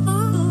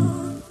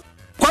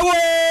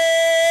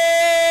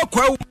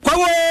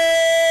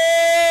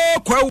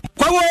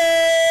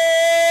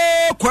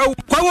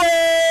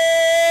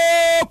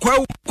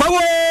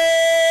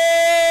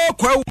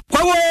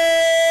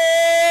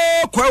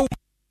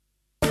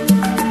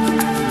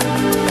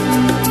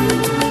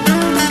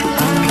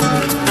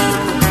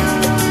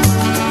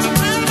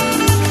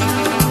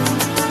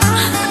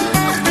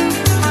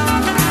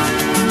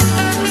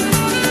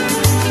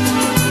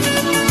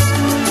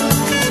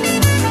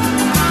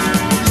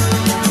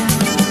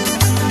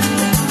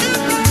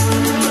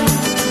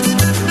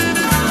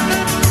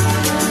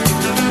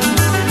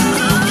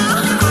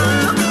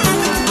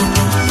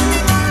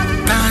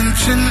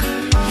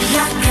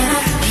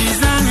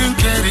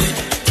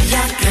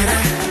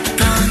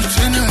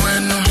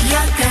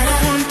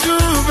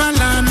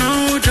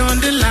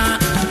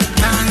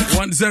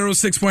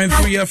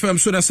 .3 FM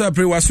so na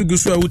sapre wasugu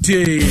so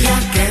awutie.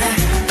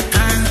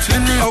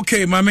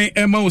 Okay, mame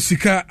Emma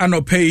Osika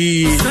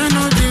anopei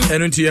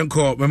enunti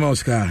yenko mama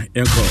Osika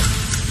yenko.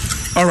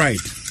 All right.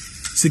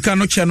 Sika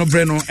no chano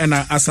breno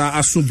ena asa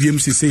aso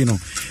BMCC no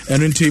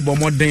enunti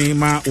bomoden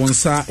ma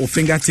onsa o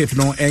fingertip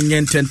no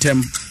enye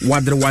tentem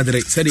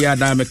wadre said ya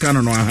da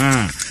mekano no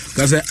aha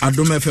kaze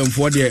Adom FM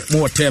for the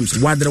more terms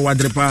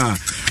wadre pa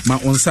ma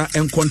onsa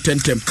en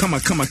contentem kama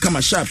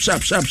sharp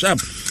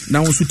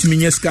na onsu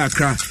timinye ska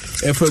akra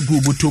efa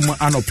gubutum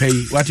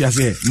anopei what you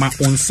say ma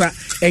onsa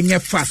enye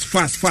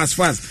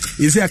fast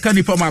is there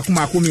kanipa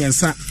makoma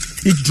miensa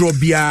each drop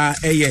bia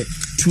eye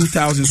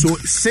 2000 so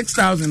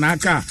 6000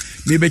 aka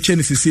maybe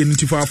change the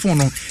ntifa phone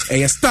no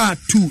star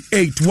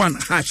 281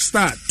 hash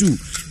star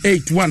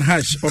 281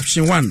 hash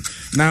option 1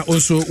 na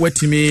also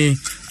wetimi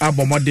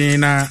abomoden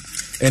na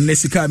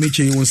enesika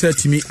miche wonsa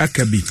timi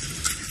akabi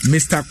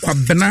Mr.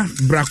 Kwabena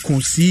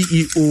Brako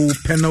CEO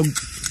Penal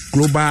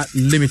Global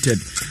Limited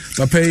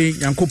papai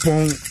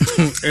yankopon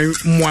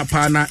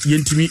moapa na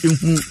yentimi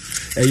ehu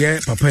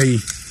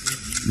papai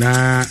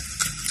na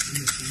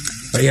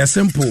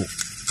simple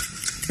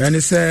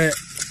and say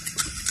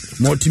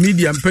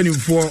multimedia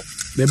mpanimfo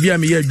da bia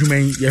me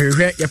adwuman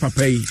yehwehwe ya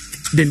papai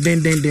den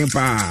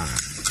pa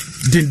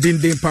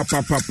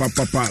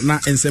na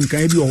ensem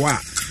kan bi ho a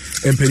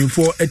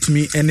mpanimfo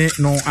atimi ene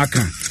no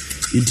aka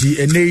iti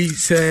enei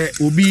se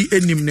obi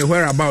enim ne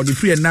where about the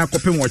free na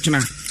kopem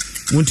wochena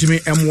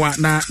wontimi emwa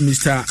na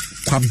Mr.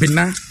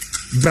 Kwabena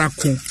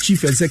Brako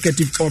Chief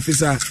Executive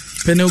Officer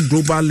Penal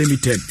Global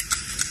Limited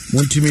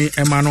wontimi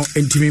emano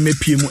entimi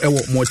mepiemu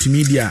ewo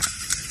multimedia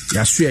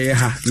yaso ye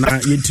ha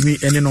na yentimi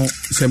ene no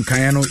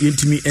semkan no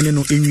yentimi ene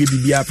no enwie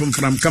bibia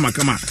pamfram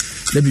kama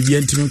da bibia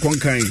entimi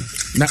konkan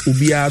na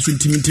obia so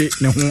ntimi te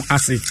ne ho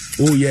ase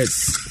oh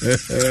yes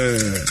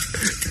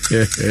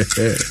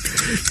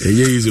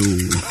yezo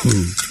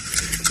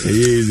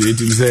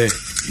it is say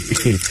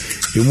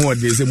you more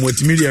they say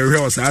multimedia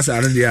rehearse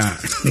asa dia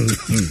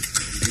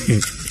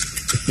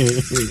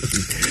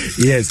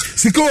yes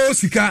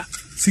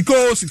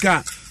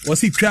sika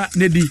wasitwa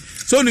nedi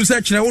so ni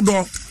say kire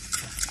wodo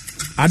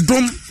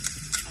Adom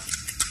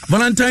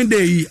Valentine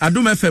Day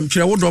Adom FM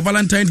kire wodo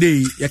Valentine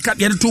Day ye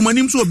to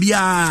manim so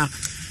bia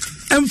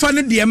emfa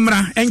ne de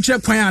emra enche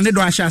kwan a ne do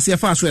ahyase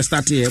fa so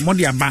start e mo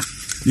de aba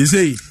you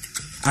say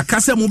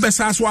akase mo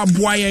besa so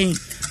aboa yen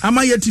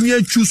ama yetimi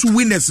achusu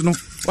winners no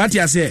what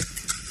you say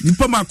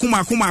nipa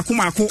makoma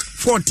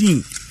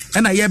 14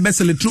 and ye be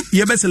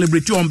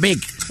celebrate on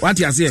big what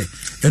you say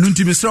enu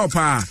ntimi sra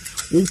pa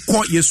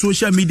ukọ ye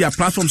social media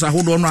platforms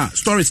hold on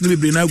stories ni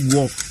be na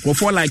guo go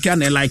for like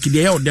and like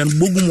dey o den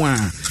gbogum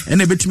a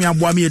ena betimi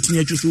aboa me yetimi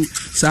atwusu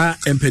sa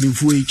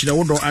empanimfo e kire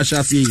wodo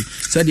ahyase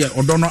said ye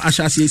odo no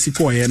ahyase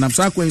siko ye na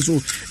sa kwen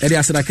so e dey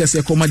aseda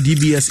kese koma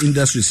DBS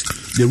Industries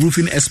the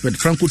roofing expert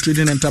Franco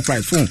Trading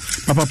Enterprise phone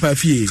papa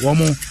fie wo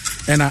mo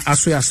ena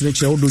aso ya sere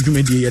kire wodo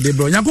dwumedie ye dey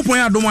bro yakopon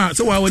ya adom a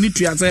se wa wani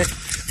tua se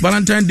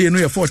Valentine Day no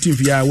ye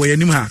 14th ya we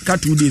yanim ha ka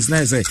 2 days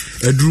na say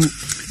edru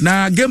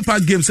na game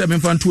park game 7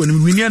 fan 2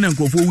 and winning and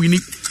for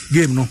winning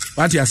game no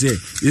what you say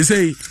they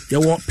say you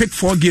will pick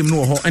 4 game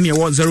no ho and you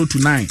want 0 to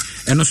 9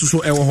 and also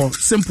so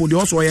simple they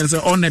also say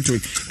on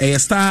network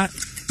star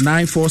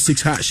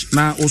 946 hash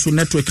na also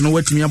network no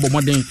watimi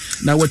abomoden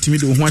na watimi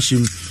do ho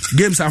ahim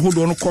games hold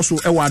on course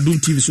Adom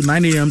TV so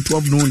 9 a.m.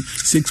 12 noon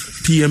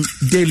 6 p.m.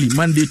 daily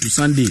Monday to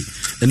Sunday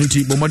and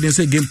until abomoden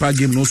say game park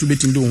game no so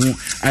betimi do ho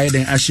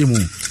ayeden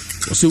ahyimu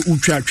so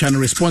utwa no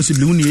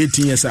responsibly uni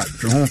 18 years at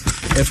ho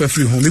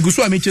free home me go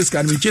so am chase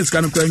kan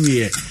kwa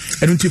nwie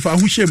enu tifa ho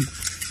hyem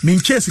me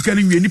chase kan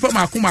nwie nipa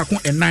mako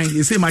enan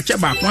e say ma che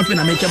ba ko afi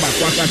na me che ba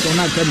ko aka to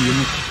na ka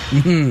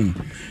nwie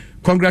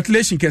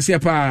Congratulations kese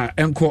pa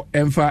enko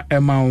emfa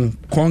emau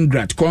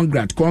congrat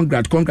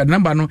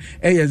number no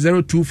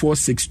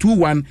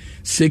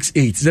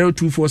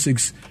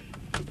 02462168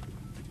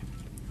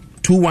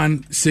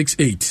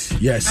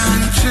 02462168 yes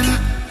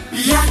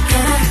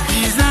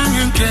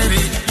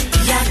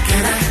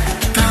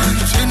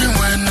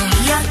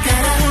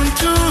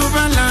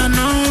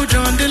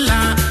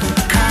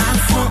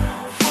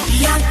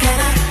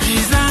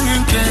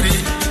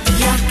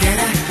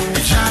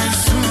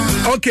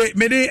okay,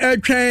 me dey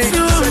try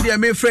say dia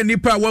me friend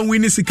nipa one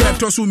win sika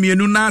to so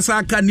mienu na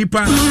asa ka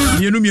nipa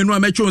mienu a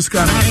mecho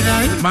sika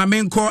ma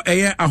me nko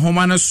eye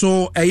ahoma no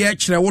so eye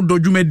kire wo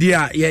dodwumadi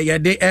a ye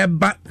de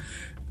eba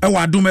e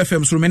wa Adom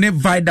FM so me ne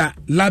Vida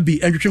Labi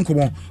entwetwe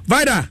nkomo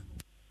Vida.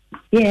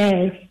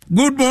 Yes,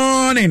 good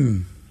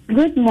morning.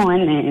 Good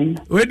morning.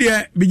 We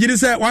dey bigiri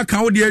say wa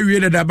kan wo dey awie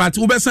dada but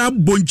wo besa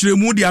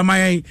bonkyeremu dey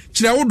amayan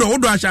kire wo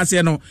do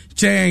ahyase no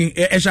chen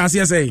e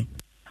hyase say.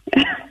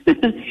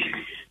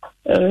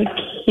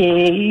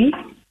 Okay.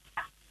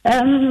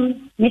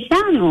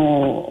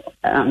 Mishano,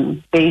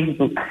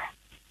 Facebook.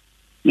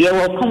 Yeah,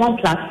 well, common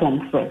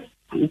platform for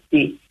you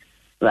see.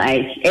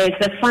 Like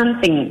it's a fun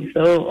thing.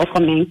 So I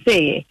comment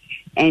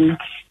and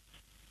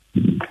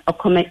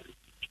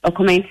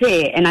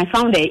I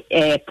found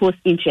a post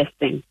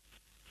interesting.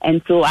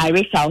 And so I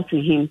reached out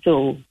to him.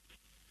 So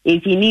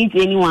if he needs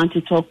anyone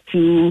to talk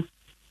to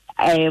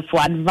for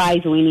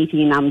advice or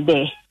anything, I'm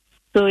there.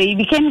 So it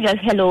became just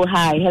hello,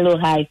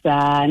 hi,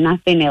 sir,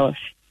 nothing else.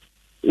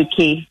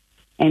 Okay.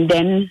 And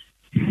then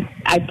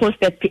I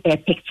posted a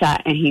picture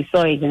and he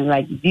saw it and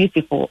like,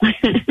 beautiful.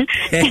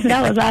 And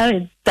that was how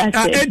it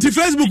started. And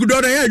Facebook,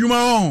 don't I hear you,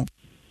 ma?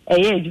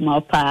 Age ma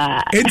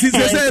pa. It is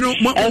no.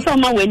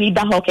 Someone we need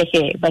the hockey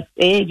here, but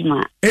age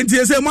ma. It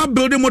is a man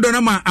building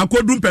modern ma. I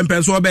could do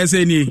pemper so best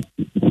any.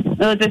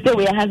 No, they say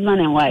we are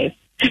husband and wife.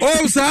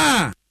 Oh,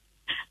 sir.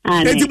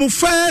 It's the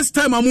first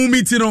time I'm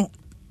meeting, you know.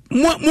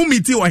 Mo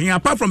meeting wa here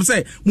apart from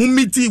say mo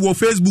meeting wo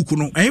Facebook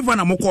no ehfa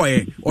na mo call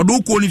e odo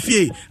ko ni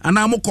fie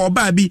ana mo call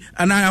ba bi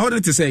ana how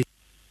did it say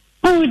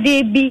oh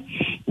they be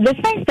the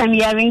first time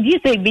you arrange you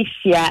say be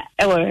share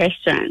our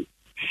restaurant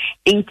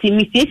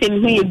intimacy say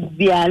me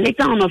be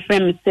later on a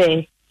friend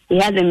say he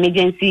has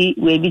emergency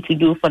we be to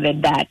do for the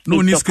dad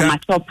no niska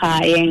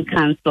and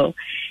cancel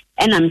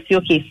and I'm say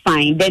okay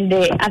fine then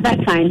the other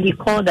time he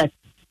called us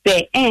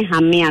say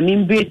I'm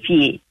in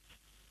briefie.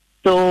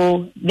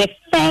 So the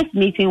first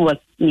meeting was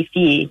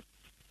Nifie.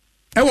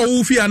 Ewa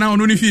ufia na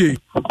onu nifie.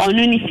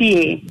 Onu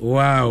nifie.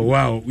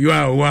 Wow.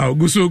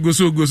 Guso.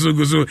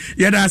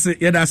 Yeda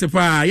se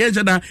pa.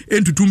 Yeda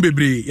entutum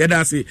bebre.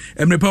 Yeda se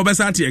emrepa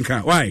obesa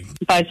atienka. Why?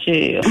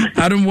 Pache.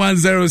 Adom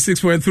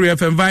 106.3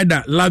 FM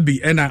Vida Labi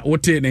ena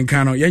wote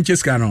nenka no.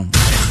 Yencheska no.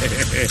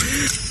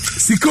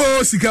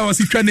 Sika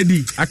wasi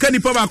twanedi. Aka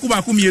nipa ba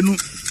ku mienu.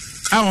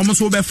 A wo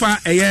so befa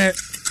eye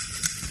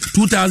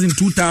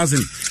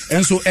 2000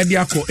 and so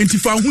ediako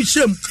entifa hu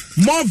hyem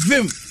more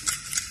vim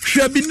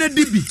hwabi na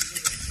dibi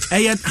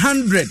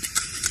 100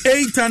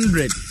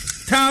 800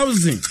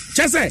 1000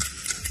 chese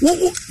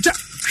wo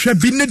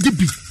hwabi na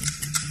dibi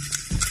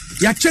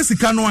ya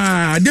chesika no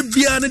a de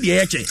bia na de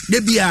yeche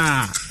de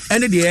bia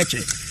ene de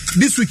yeche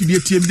this week de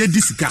tiem de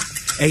disika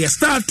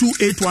star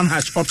 281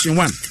 hash option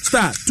 1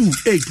 star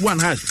 281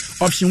 hash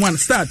option 1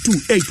 star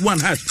 281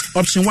 hash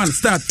option 1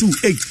 star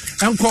 28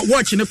 enko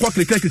watch ne kwa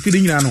klikliklik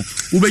nyina no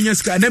ubenya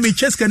ska na me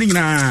cheska ni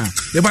nyina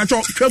e ba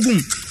cho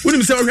twagum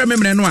unim se ohwe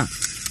memre no a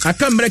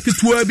aka mre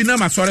ketua bi na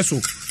masore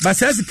so ba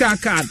se sika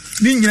card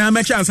ni nyina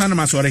ma chance na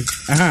masore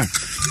aha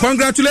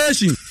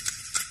congratulations.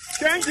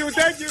 Thank you.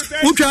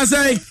 Who can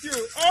say?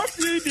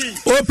 OPD.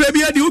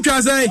 OPD, who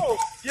can say?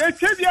 Yes,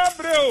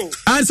 bro.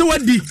 And so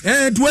what di?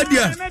 To what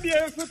dia?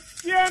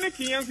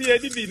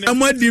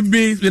 Amadi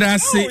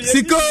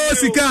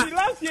sika.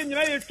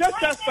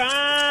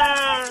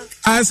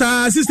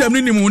 Asa system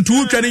ni mu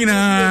tu twani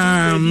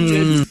na.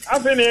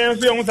 Afeni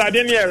enso yon sa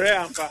de ni ere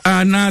ampa.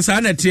 Ana sa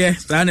na tie.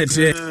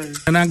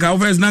 Na ga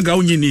office na ga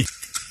unyini.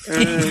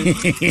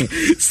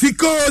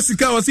 Sika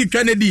wasi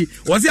Kennedy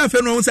wasi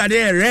afeno unsa de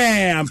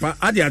ere ampa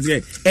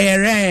ade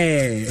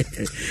ere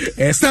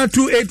star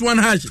 281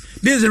 hash.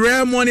 This is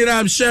rare money that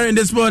I'm sharing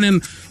this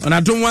morning on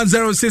Adom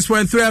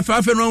 106.3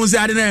 afeno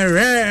unsa de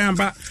ere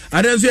ampa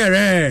ade so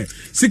ere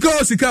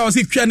sika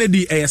wasi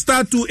Kennedy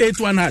star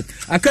 281 hash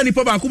akani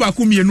pa ba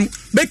ku mienu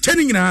be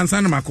chani nyina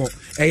ansa na mako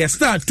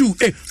star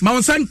 2 ma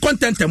unsan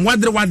content em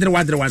wadre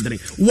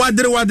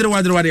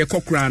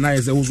kokra na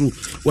eze uzu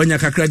wanya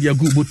kakra dia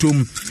gu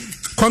butum.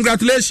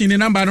 Congratulations, the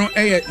number no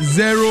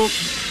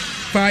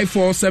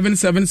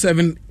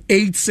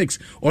 05477786.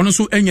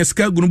 Onoso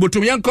enyeska gunu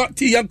butum yanko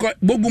ti yanko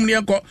bogum ni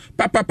yanko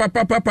pa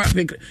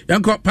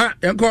yanko pa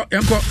yanko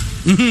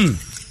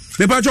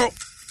me pacho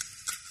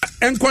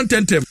en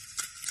contentem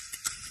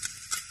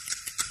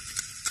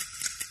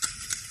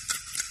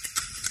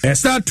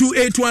star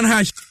 281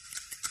 hash.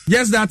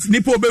 Just that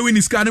nipo be win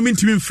is kind of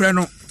mintimi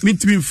freno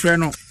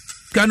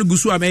kanu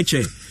gusu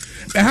ameche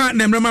ha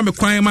nemrema me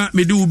kwan ma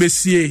me de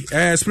ubesie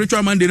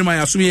spiritual man de ma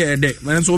yaso ye de